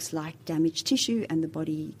it looks like damaged tissue and the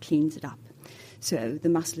body cleans it up. So the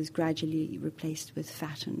muscle is gradually replaced with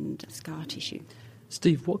fat and scar tissue.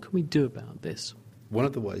 Steve, what can we do about this? One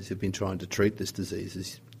of the ways we've been trying to treat this disease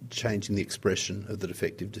is changing the expression of the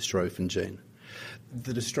defective dystrophin gene.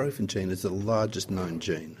 The dystrophin gene is the largest known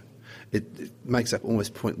gene. It makes up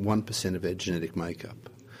almost 0.1% of our genetic makeup,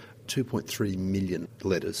 2.3 million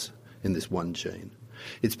letters in this one gene.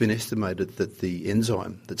 It's been estimated that the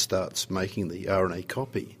enzyme that starts making the RNA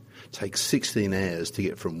copy takes 16 hours to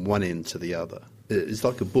get from one end to the other. It's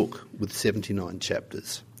like a book with 79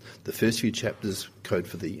 chapters. The first few chapters code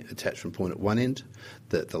for the attachment point at one end.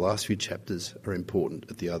 The last few chapters are important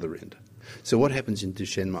at the other end. So what happens in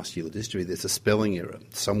Duchenne muscular dystrophy, there's a spelling error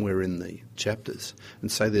somewhere in the chapters.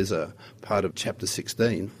 And say there's a part of chapter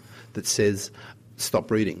 16 that says,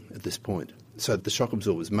 stop reading at this point. So the shock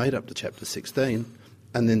absorber is made up to chapter 16,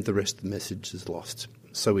 and then the rest of the message is lost.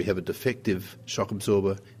 So we have a defective shock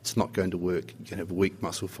absorber. It's not going to work. You can have weak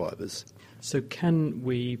muscle fibres. So can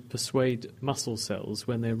we persuade muscle cells,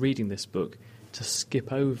 when they're reading this book, to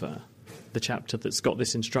skip over the chapter that's got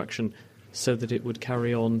this instruction so that it would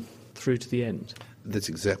carry on through to the end? That's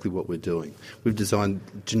exactly what we're doing. We've designed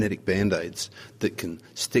genetic band-aids that can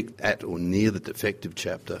stick at or near the defective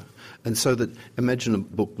chapter. And so that, imagine a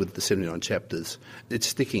book with the 79 chapters, it's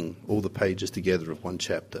sticking all the pages together of one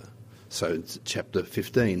chapter. So chapter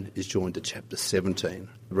 15 is joined to chapter 17,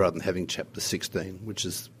 rather than having chapter 16, which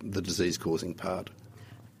is the disease-causing part.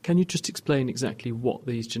 Can you just explain exactly what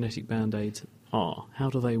these genetic band-aids are? How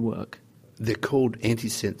do they work? They're called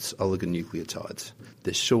antisense oligonucleotides.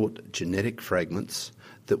 They're short genetic fragments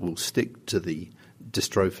that will stick to the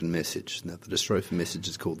dystrophin message. Now, the dystrophin message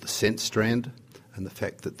is called the sense strand, and the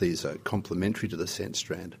fact that these are complementary to the sense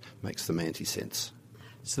strand makes them antisense.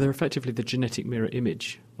 So they're effectively the genetic mirror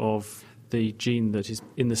image of the gene that is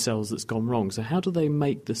in the cells that's gone wrong. So how do they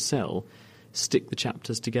make the cell stick the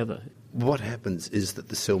chapters together? What happens is that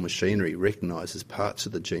the cell machinery recognises parts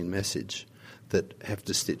of the gene message that have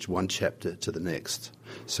to stitch one chapter to the next.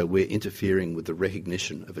 So we're interfering with the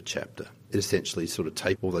recognition of a chapter. It essentially sort of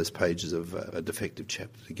tapes all those pages of a defective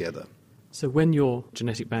chapter together. So when your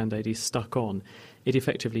genetic band-aid is stuck on, it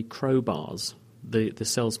effectively crowbars the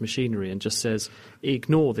cell's machinery and just says,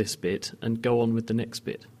 ignore this bit and go on with the next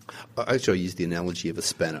bit. Actually, I use the analogy of a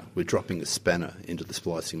spanner. We're dropping a spanner into the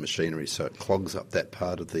splicing machinery, so it clogs up that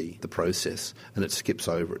part of the process and it skips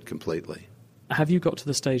over it completely. Have you got to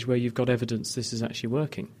the stage where you've got evidence this is actually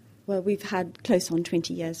working? Well, we've had close on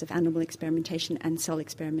 20 years of animal experimentation and cell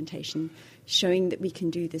experimentation showing that we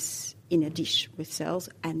can do this in a dish with cells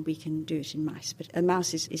and we can do it in mice. But a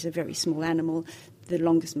mouse is a very small animal. The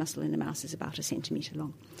longest muscle in a mouse is about 1 centimetre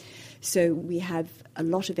long. So we have a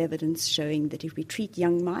lot of evidence showing that if we treat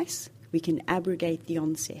young mice, we can abrogate the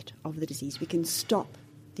onset of the disease. We can stop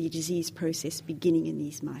the disease process beginning in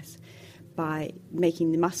these mice by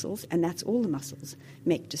making the muscles, and that's all the muscles,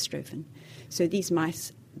 make dystrophin. So these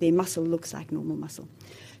mice, their muscle looks like normal muscle.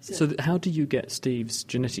 So how do you get Steve's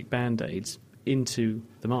genetic band-aids into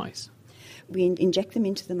the mice? We inject them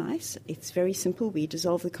into the mice. It's very simple. We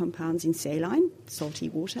dissolve the compounds in saline, salty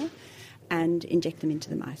water, and inject them into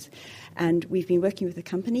the mice. And we've been working with a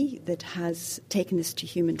company that has taken this to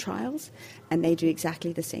human trials, and they do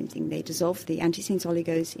exactly the same thing. They dissolve the antisense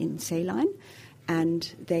oligos in saline,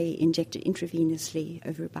 and they inject it intravenously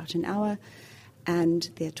over about an hour. And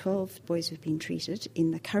there are 12 boys who've been treated in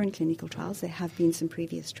the current clinical trials. There have been some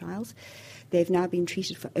previous trials. They've now been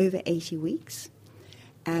treated for over 80 weeks,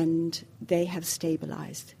 and they have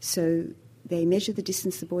stabilised. So they measure the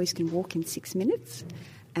distance the boys can walk in 6 minutes,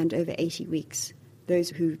 and over 80 weeks, those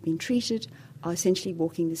who've been treated are essentially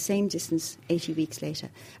walking the same distance 80 weeks later.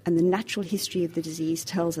 And the natural history of the disease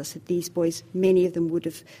tells us that these boys, many of them would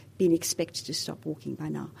have been expected to stop walking by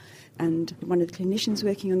now. And one of the clinicians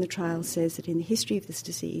working on the trial says that in the history of this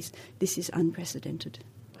disease, this is unprecedented.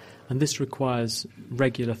 And this requires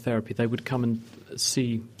regular therapy. They would come and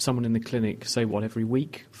see someone in the clinic, say, every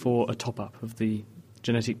week for a top-up of the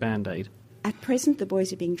genetic band-aid? At present, the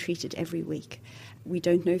boys are being treated every week. We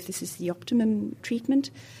don't know if this is the optimum treatment,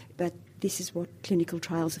 but this is what clinical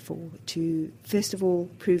trials are for, to first of all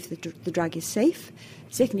prove that the drug is safe,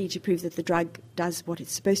 secondly to prove that the drug does what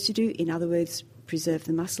it's supposed to do, in other words, preserve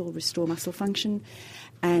the muscle, restore muscle function,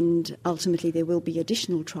 and ultimately there will be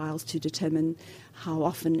additional trials to determine how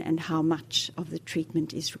often and how much of the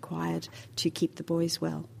treatment is required to keep the boys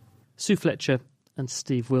well. Sue Fletcher and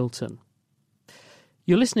Steve Wilton.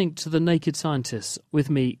 You're listening to The Naked Scientists with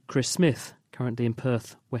me, Chris Smith, currently in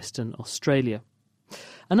Perth, Western Australia.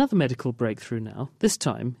 Another medical breakthrough now, this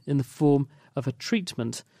time in the form of a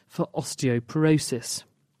treatment for osteoporosis.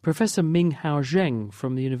 Professor Minghao Zheng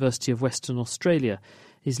from the University of Western Australia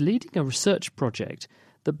is leading a research project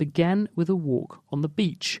that began with a walk on the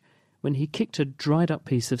beach when he kicked a dried-up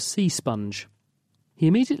piece of sea sponge. He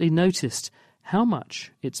immediately noticed how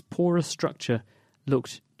much its porous structure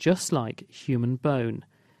looked just like human bone,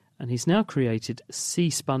 and he's now created sea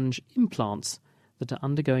sponge implants that are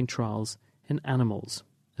undergoing trials in animals,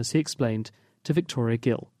 as he explained to Victoria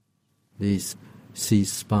Gill. This sea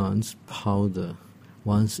sponge powder,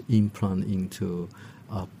 once implanted into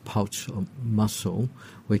a pouch of muscle,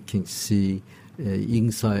 we can see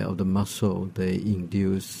inside of the muscle they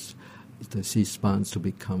induce the sea sponge to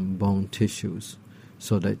become bone tissues.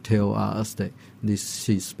 So they tell us that these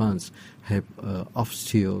sea sponges have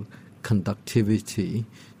osteoconductivity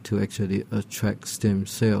to actually attract stem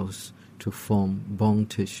cells to form bone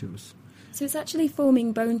tissues. So it's actually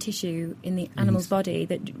forming bone tissue in the animal's body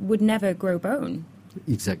that would never grow bone?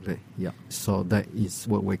 Exactly, yeah. So that is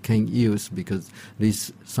what we can use, because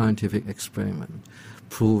this scientific experiment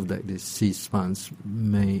proved that this sea sponge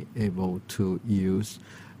may able to use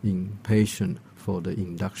in patients for the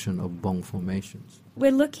induction of bone formations.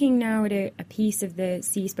 We're looking now at a piece of the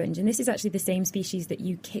sea sponge, and this is actually the same species that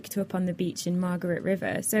you kicked up on the beach in Margaret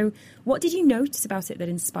River. So what did you notice about it that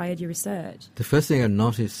inspired your research? The first thing I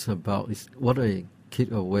noticed about is what I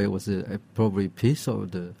kicked away was a probably piece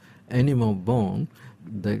of the animal bone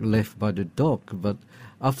that left by the dog. But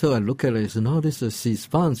after I look at it, I said, no, this is a sea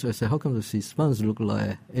sponge. I said, how come the sea sponge look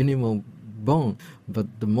like animal bone?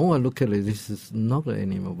 But the more I look at it, this is not an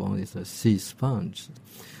animal bone, it's a sea sponge.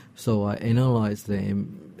 So I analyzed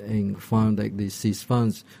them and found that the sea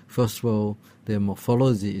sponge, first of all, their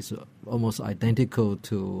morphology is almost identical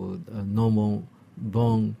to a normal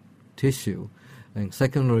bone tissue. And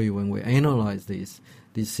secondly, when we analyze this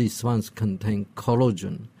sea sponge contain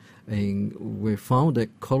collagen. And we found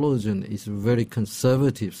that collagen is very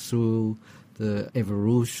conservative through the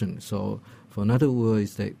evolution. So, for another word,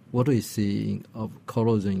 is that what we see of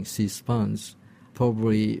collagen in sea sponge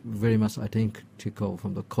probably very much identical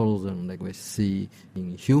from the collagen that we see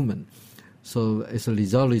in human. So, as a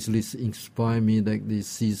result, this inspired me that the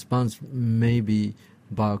sea sponge may be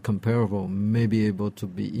biocomparable, may be able to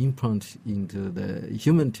be implanted into the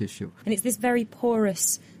human tissue. And it's this very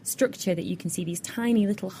porous structure that you can see, these tiny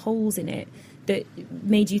little holes in it, that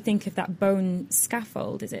made you think of that bone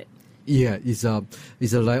scaffold, is it? Yeah, it's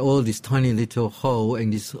like all these tiny little hole,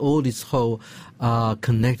 and all these hole are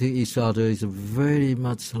connecting each other. It's very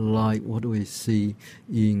much like what we see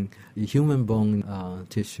in human bone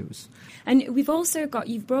tissues. And we've also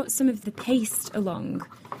you've brought some of the paste along.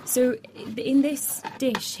 So in this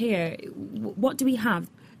dish here, what do we have?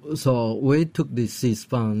 So we took the sea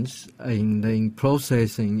sponge and then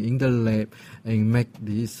processing in the lab and make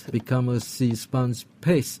this become a sea sponge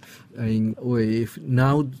paste. And we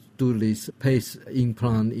now do this paste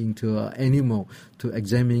implant into an animal to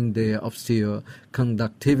examine their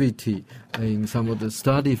osteoconductivity. And some of the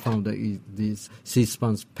study found that this sea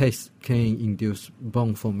sponge paste can induce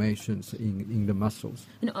bone formations in the muscles.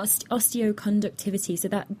 And osteoconductivity, so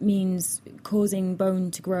that means causing bone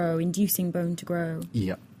to grow, inducing bone to grow.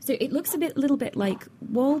 Yeah. So it looks little bit like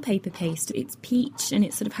wallpaper paste. It's peach and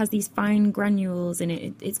it sort of has these fine granules in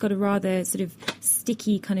it. It's got a rather sort of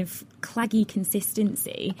sticky, kind of claggy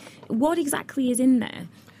consistency. What exactly is in there?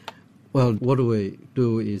 Well, what we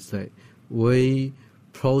do is that we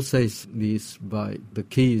process this by the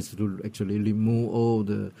key is to actually remove all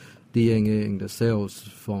the DNA and the cells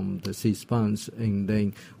from the sea sponge, and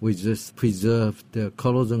then we just preserve the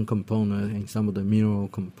collagen component and some of the mineral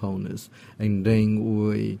components, and then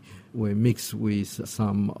we mix with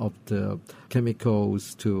some of the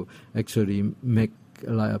chemicals to actually make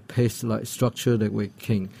like a paste-like structure that we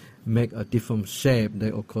can make a different shape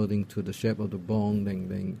that according to the shape of the bone,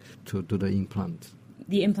 then to do the implant.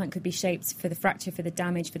 The implant could be shaped for the fracture, for the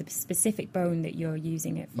damage, for the specific bone that you're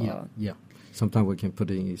using it for. Yeah. Sometimes we can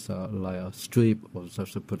put in like a strip, or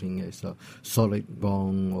just putting as a solid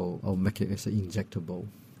bone, or make it as an injectable.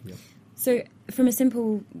 Yeah. So from a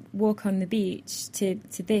simple walk on the beach to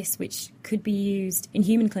this, which could be used in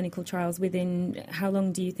human clinical trials, within how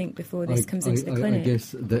long do you think before this comes into the clinic? I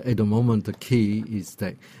guess at the moment the key is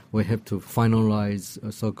that we have to finalize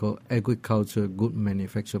a so-called agriculture good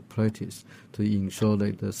manufacture practice to ensure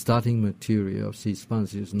that the starting material of sea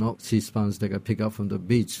sponge is not sea sponge that I pick up from the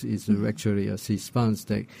beach. It's actually a sea sponge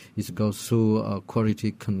that goes through a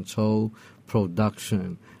quality control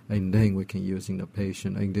production, and then we can use in the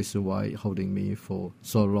patient. And this is why it's holding me for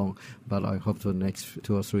so long. But I hope for the next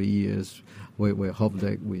 2 or 3 years, we hope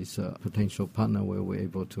that with a potential partner, we're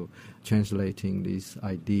able to translating this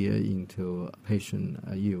idea into patient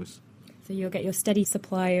use. So you'll get your steady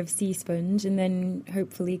supply of sea sponge and then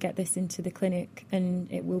hopefully get this into the clinic,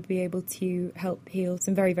 and it will be able to help heal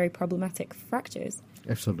some very, very problematic fractures.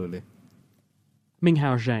 Absolutely.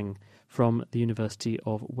 Minghao Zhang from the University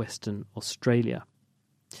of Western Australia.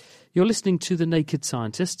 You're listening to The Naked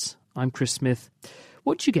Scientists. I'm Chris Smith.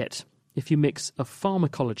 What do you get if you mix a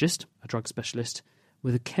pharmacologist, a drug specialist,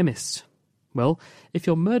 with a chemist? Well, if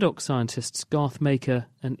you're Murdoch scientists Garth Maker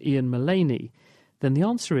and Ian Mullaney, then the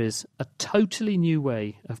answer is a totally new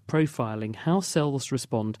way of profiling how cells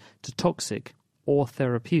respond to toxic or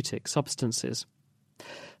therapeutic substances.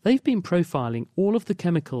 They've been profiling all of the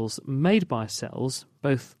chemicals made by cells,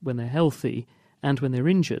 both when they're healthy and when they're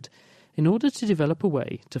injured, in order to develop a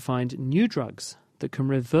way to find new drugs that can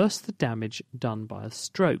reverse the damage done by a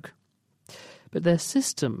stroke. But their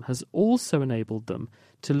system has also enabled them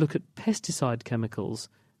to look at pesticide chemicals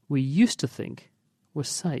we used to think were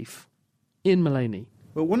safe. Ian Mullaney.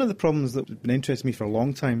 Well, one of the problems that's been interesting me for a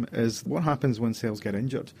long time is what happens when cells get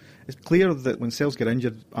injured. It's clear that when cells get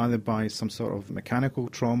injured, either by some sort of mechanical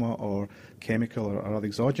trauma or chemical or other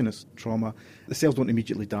exogenous trauma, the cells don't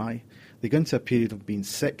immediately die. They go into a period of being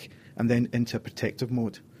sick and then into a protective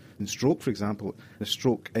mode. In stroke, for example, the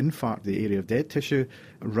stroke infarct, the area of dead tissue,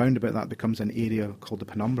 around about that becomes an area called the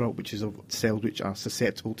penumbra, which is of cells which are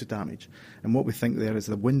susceptible to damage. And what we think there is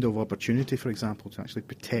the window of opportunity, for example, to actually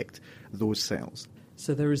protect those cells.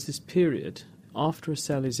 So there is this period after a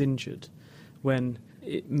cell is injured when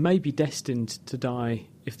it may be destined to die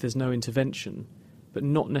if there's no intervention, but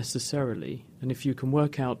not necessarily. And if you can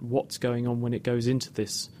work out what's going on when it goes into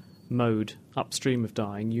this mode upstream of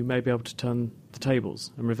dying, you may be able to turn the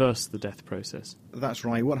tables and reverse the death process. That's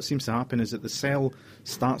right. What seems to happen is that the cell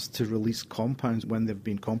starts to release compounds when they've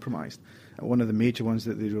been compromised. One of the major ones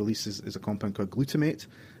that they release is a compound called glutamate,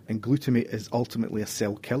 and glutamate is ultimately a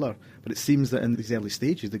cell killer. But it seems that in these early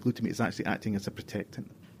stages, the glutamate is actually acting as a protectant.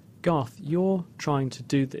 Garth, you're trying to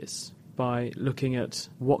do this by looking at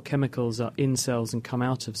what chemicals are in cells and come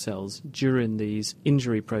out of cells during these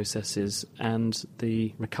injury processes and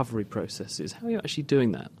the recovery processes. How are you actually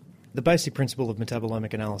doing that? The basic principle of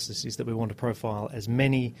metabolomic analysis is that we want to profile as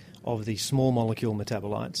many of the small molecule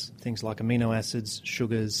metabolites, things like amino acids,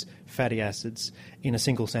 sugars, fatty acids, in a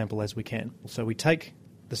single sample as we can. So we take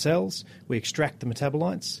the cells, we extract the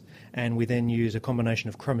metabolites, and we then use a combination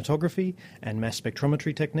of chromatography and mass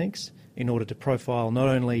spectrometry techniques in order to profile not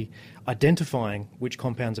only identifying which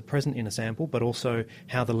compounds are present in a sample, but also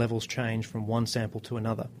how the levels change from one sample to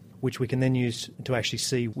another, which we can then use to actually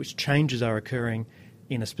see which changes are occurring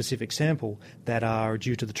in a specific sample that are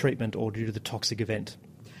due to the treatment or due to the toxic event.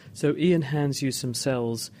 So Ian hands you some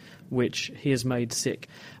cells which he has made sick,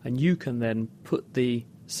 and you can then put the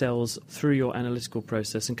cells through your analytical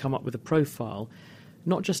process and come up with a profile,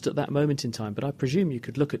 not just at that moment in time, but I presume you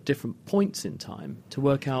could look at different points in time to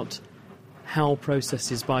work out how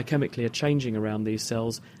processes biochemically are changing around these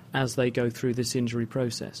cells as they go through this injury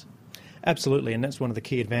process. Absolutely, and that's one of the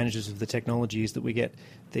key advantages of the technology is that we get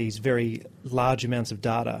these very large amounts of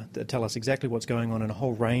data that tell us exactly what's going on in a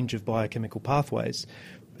whole range of biochemical pathways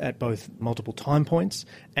at both multiple time points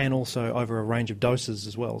and also over a range of doses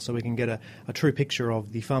as well. So we can get a true picture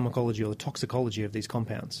of the pharmacology or the toxicology of these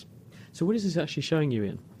compounds. So what is this actually showing you,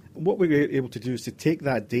 Ian? What we're able to do is to take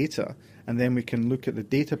that data and then we can look at the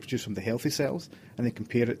data produced from the healthy cells and then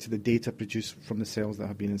compare it to the data produced from the cells that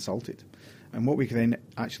have been insulted. And what we can then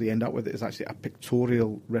actually end up with is actually a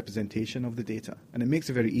pictorial representation of the data. And it makes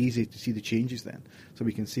it very easy to see the changes then. So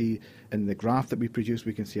we can see in the graph that we produce,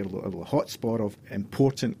 we can see a little hotspot of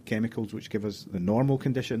important chemicals which give us the normal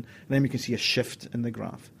condition. And then we can see a shift in the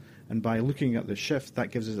graph. And by looking at the shift,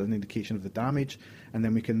 that gives us an indication of the damage, and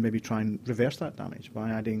then we can maybe try and reverse that damage by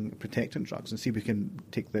adding protectant drugs and see if we can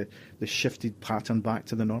take the shifted pattern back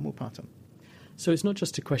to the normal pattern. So it's not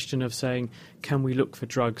just a question of saying, can we look for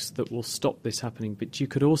drugs that will stop this happening, but you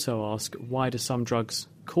could also ask, why do some drugs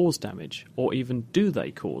cause damage, or even do they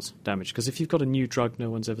cause damage? Because if you've got a new drug no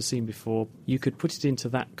one's ever seen before, you could put it into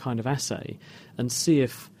that kind of assay and see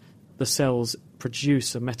if the cells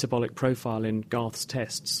produce a metabolic profile in Garth's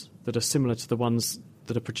tests that are similar to the ones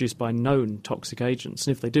that are produced by known toxic agents.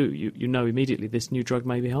 And if they do, you know immediately this new drug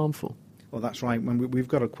may be harmful. Well, that's right. We've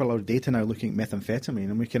got quite a lot of data now looking at methamphetamine,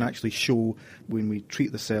 and we can actually show when we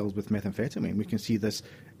treat the cells with methamphetamine, we can see this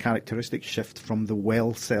characteristic shift from the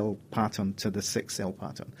well cell pattern to the sick cell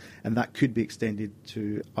pattern. And that could be extended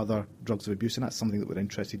to other drugs of abuse, and that's something that we're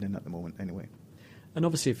interested in at the moment anyway. And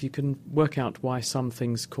obviously, if you can work out why some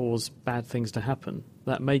things cause bad things to happen,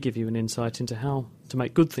 that may give you an insight into how to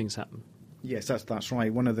make good things happen. Yes, that's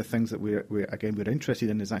right. One of the things that we're interested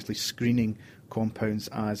in is actually screening compounds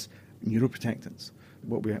as neuroprotectants.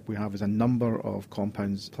 What we have is a number of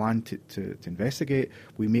compounds planned to investigate.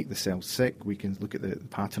 We make the cells sick. We can look at the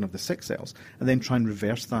pattern of the sick cells and then try and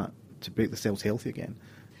reverse that to make the cells healthy again.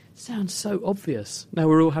 Sounds so obvious. Now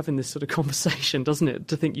we're all having this sort of conversation, doesn't it?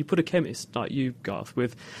 To think you put a chemist like you, Garth,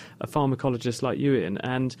 with a pharmacologist like you in,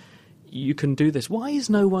 and you can do this. Why is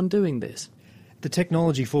no one doing this? The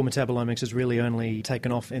technology for metabolomics has really only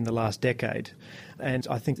taken off in the last decade. And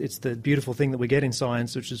I think it's the beautiful thing that we get in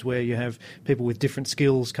science, which is where you have people with different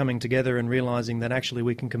skills coming together and realising that actually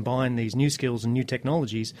we can combine these new skills and new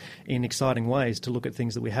technologies in exciting ways to look at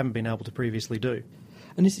things that we haven't been able to previously do.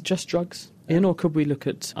 And is it just drugs, Ian, or could we look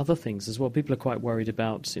at other things as well? People are quite worried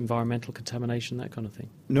about environmental contamination, that kind of thing.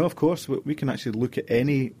 No, of course. We can actually look at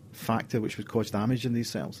any factor which would cause damage in these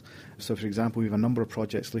cells. So, for example, we have a number of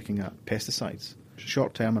projects looking at pesticides,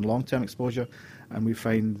 short-term and long-term exposure, and we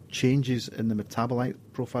find changes in the metabolite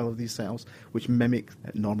profile of these cells which mimic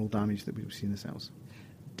normal damage that we see in the cells.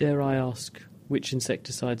 dare I ask, which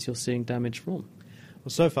insecticides you're seeing damage from? Well,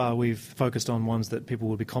 so far we've focused on ones that people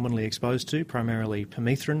would be commonly exposed to, primarily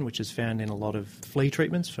permethrin, which is found in a lot of flea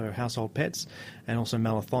treatments for household pets, and also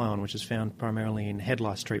malathion, which is found primarily in head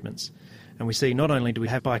lice treatments. And we see not only do we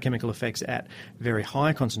have biochemical effects at very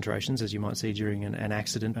high concentrations, as you might see during an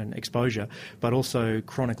accident and exposure, but also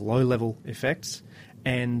chronic low-level effects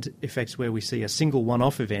and effects where we see a single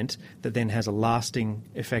one-off event that then has a lasting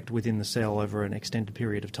effect within the cell over an extended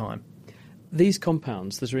period of time. These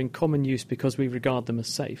compounds that are in common use because we regard them as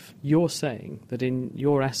safe, you're saying that in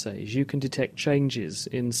your assays you can detect changes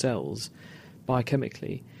in cells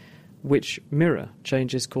biochemically which mirror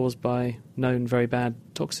changes caused by known very bad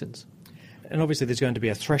toxins. And obviously there's going to be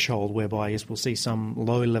a threshold whereby, yes, we'll see some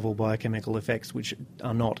low-level biochemical effects which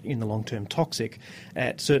are not in the long term toxic.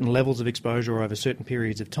 At certain levels of exposure or over certain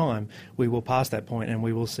periods of time, we will pass that point and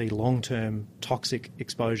we will see long-term toxic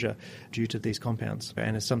exposure due to these compounds.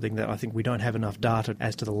 And it's something that I think we don't have enough data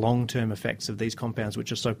as to the long-term effects of these compounds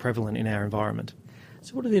which are so prevalent in our environment.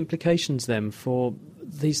 So what are the implications then for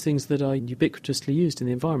these things that are ubiquitously used in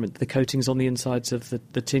the environment? The coatings on the insides of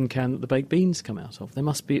the tin can that the baked beans come out of. There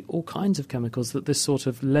must be all kinds of chemicals that this sort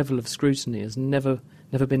of level of scrutiny has never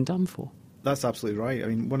been done for. That's absolutely right. I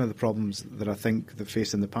mean, one of the problems that I think they've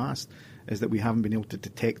faced in the past is that we haven't been able to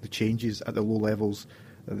detect the changes at the low levels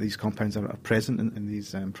that these compounds are present in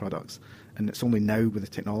these products. And it's only now with the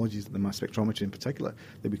technologies, the mass spectrometry in particular,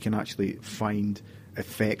 that we can actually find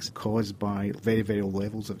effects caused by very, very low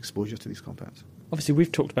levels of exposure to these compounds. Obviously,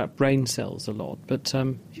 we've talked about brain cells a lot, but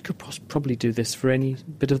you could probably do this for any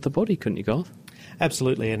bit of the body, couldn't you, Garth?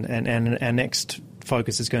 Absolutely, and our next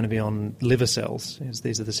focus is going to be on liver cells.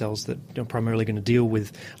 These are the cells that are primarily going to deal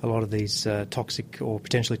with a lot of these toxic or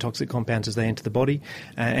potentially toxic compounds as they enter the body,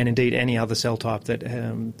 and indeed any other cell type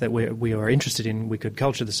that we are interested in. We could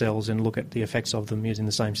culture the cells and look at the effects of them using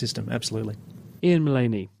the same system. Absolutely. Ian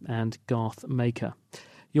Mullaney and Garth Maker.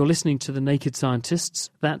 You're listening to The Naked Scientists.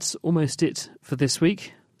 That's almost it for this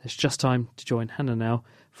week. There's just time to join Hannah now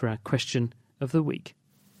for our question of the week.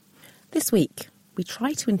 This week, we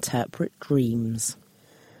try to interpret dreams.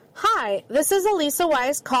 Hi, this is Elisa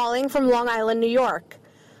Weiss calling from Long Island, New York.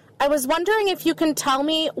 I was wondering if you can tell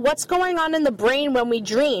me what's going on in the brain when we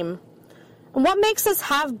dream. And what makes us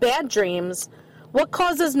have bad dreams? What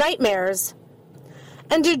causes nightmares?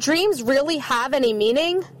 And do dreams really have any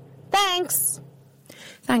meaning? Thanks.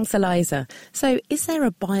 Thanks, Eliza. So, is there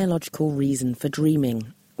a biological reason for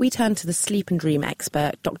dreaming? We turn to the sleep and dream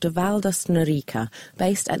expert, Dr. Valdas Norica,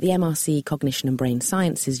 based at the MRC Cognition and Brain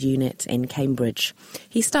Sciences Unit in Cambridge.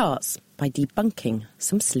 He starts by debunking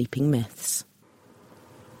some sleeping myths.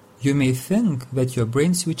 You may think that your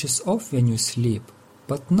brain switches off when you sleep,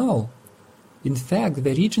 but no. In fact,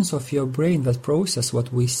 the regions of your brain that process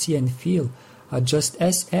what we see and feel are just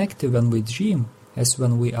as active when we dream as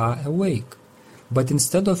when we are awake. But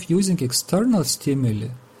instead of using external stimuli,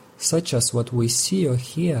 such as what we see or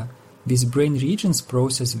hear, these brain regions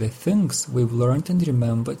process the things we've learned and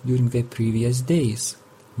remembered during the previous days.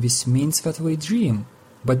 This means that we dream.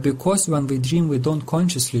 But because when we dream we don't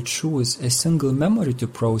consciously choose a single memory to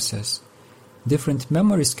process, different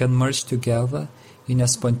memories can merge together in a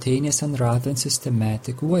spontaneous and rather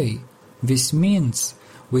systematic way. This means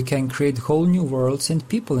we can create whole new worlds and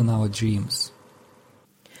people in our dreams.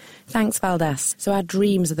 Thanks, Valdas. So our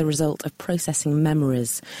dreams are the result of processing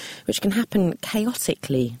memories, which can happen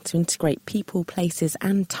chaotically to integrate people, places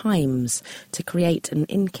and times to create an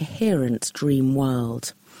incoherent dream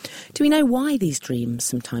world. Do we know why these dreams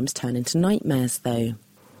sometimes turn into nightmares, though?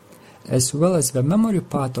 As well as the memory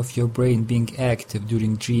part of your brain being active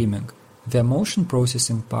during dreaming, the emotion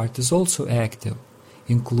processing part is also active,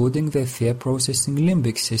 including the fear processing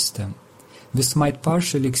limbic system. This might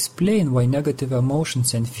partially explain why negative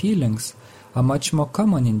emotions and feelings are much more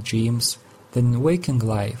common in dreams than in waking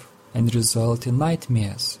life and result in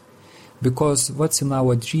nightmares. Because what's in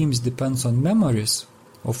our dreams depends on memories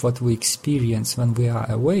of what we experience when we are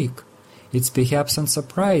awake, it's perhaps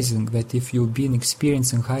unsurprising that if you've been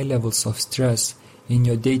experiencing high levels of stress in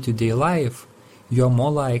your day-to-day life, you are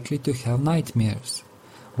more likely to have nightmares.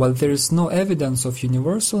 While there is no evidence of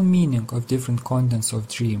universal meaning of different contents of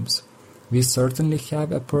dreams, we certainly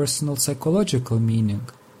have a personal psychological meaning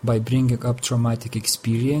by bringing up traumatic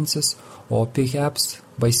experiences or perhaps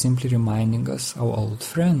by simply reminding us our old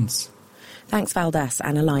friends. Thanks, Valdas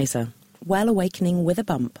and Eliza. Well, awakening with a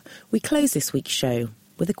bump, we close this week's show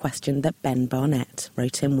with a question that Ben Barnett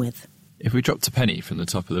wrote in with. If we dropped a penny from the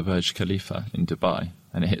top of the Burj Khalifa in Dubai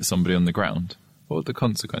and it hit somebody on the ground, what would the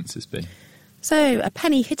consequences be? So, a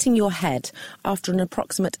penny hitting your head after an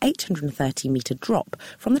approximate 830-metre drop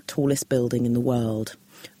from the tallest building in the world.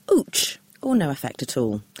 Ouch! Or no effect at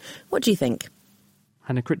all. What do you think?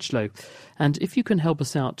 Hannah Critchlow. And if you can help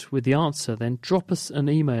us out with the answer, then drop us an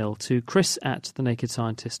email to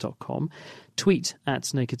chris@thenakedscientist.com, tweet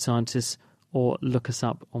 @nakedscientist, or look us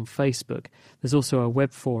up on Facebook. There's also a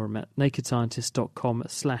web forum at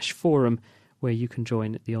nakedscientist.com/forum where you can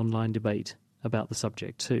join the online debate about the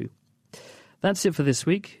subject too. That's it for this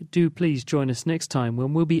week. Do please join us next time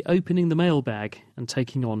when we'll be opening the mailbag and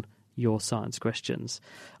taking on your science questions.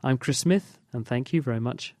 I'm Chris Smith, and thank you very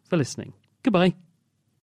much for listening. Goodbye.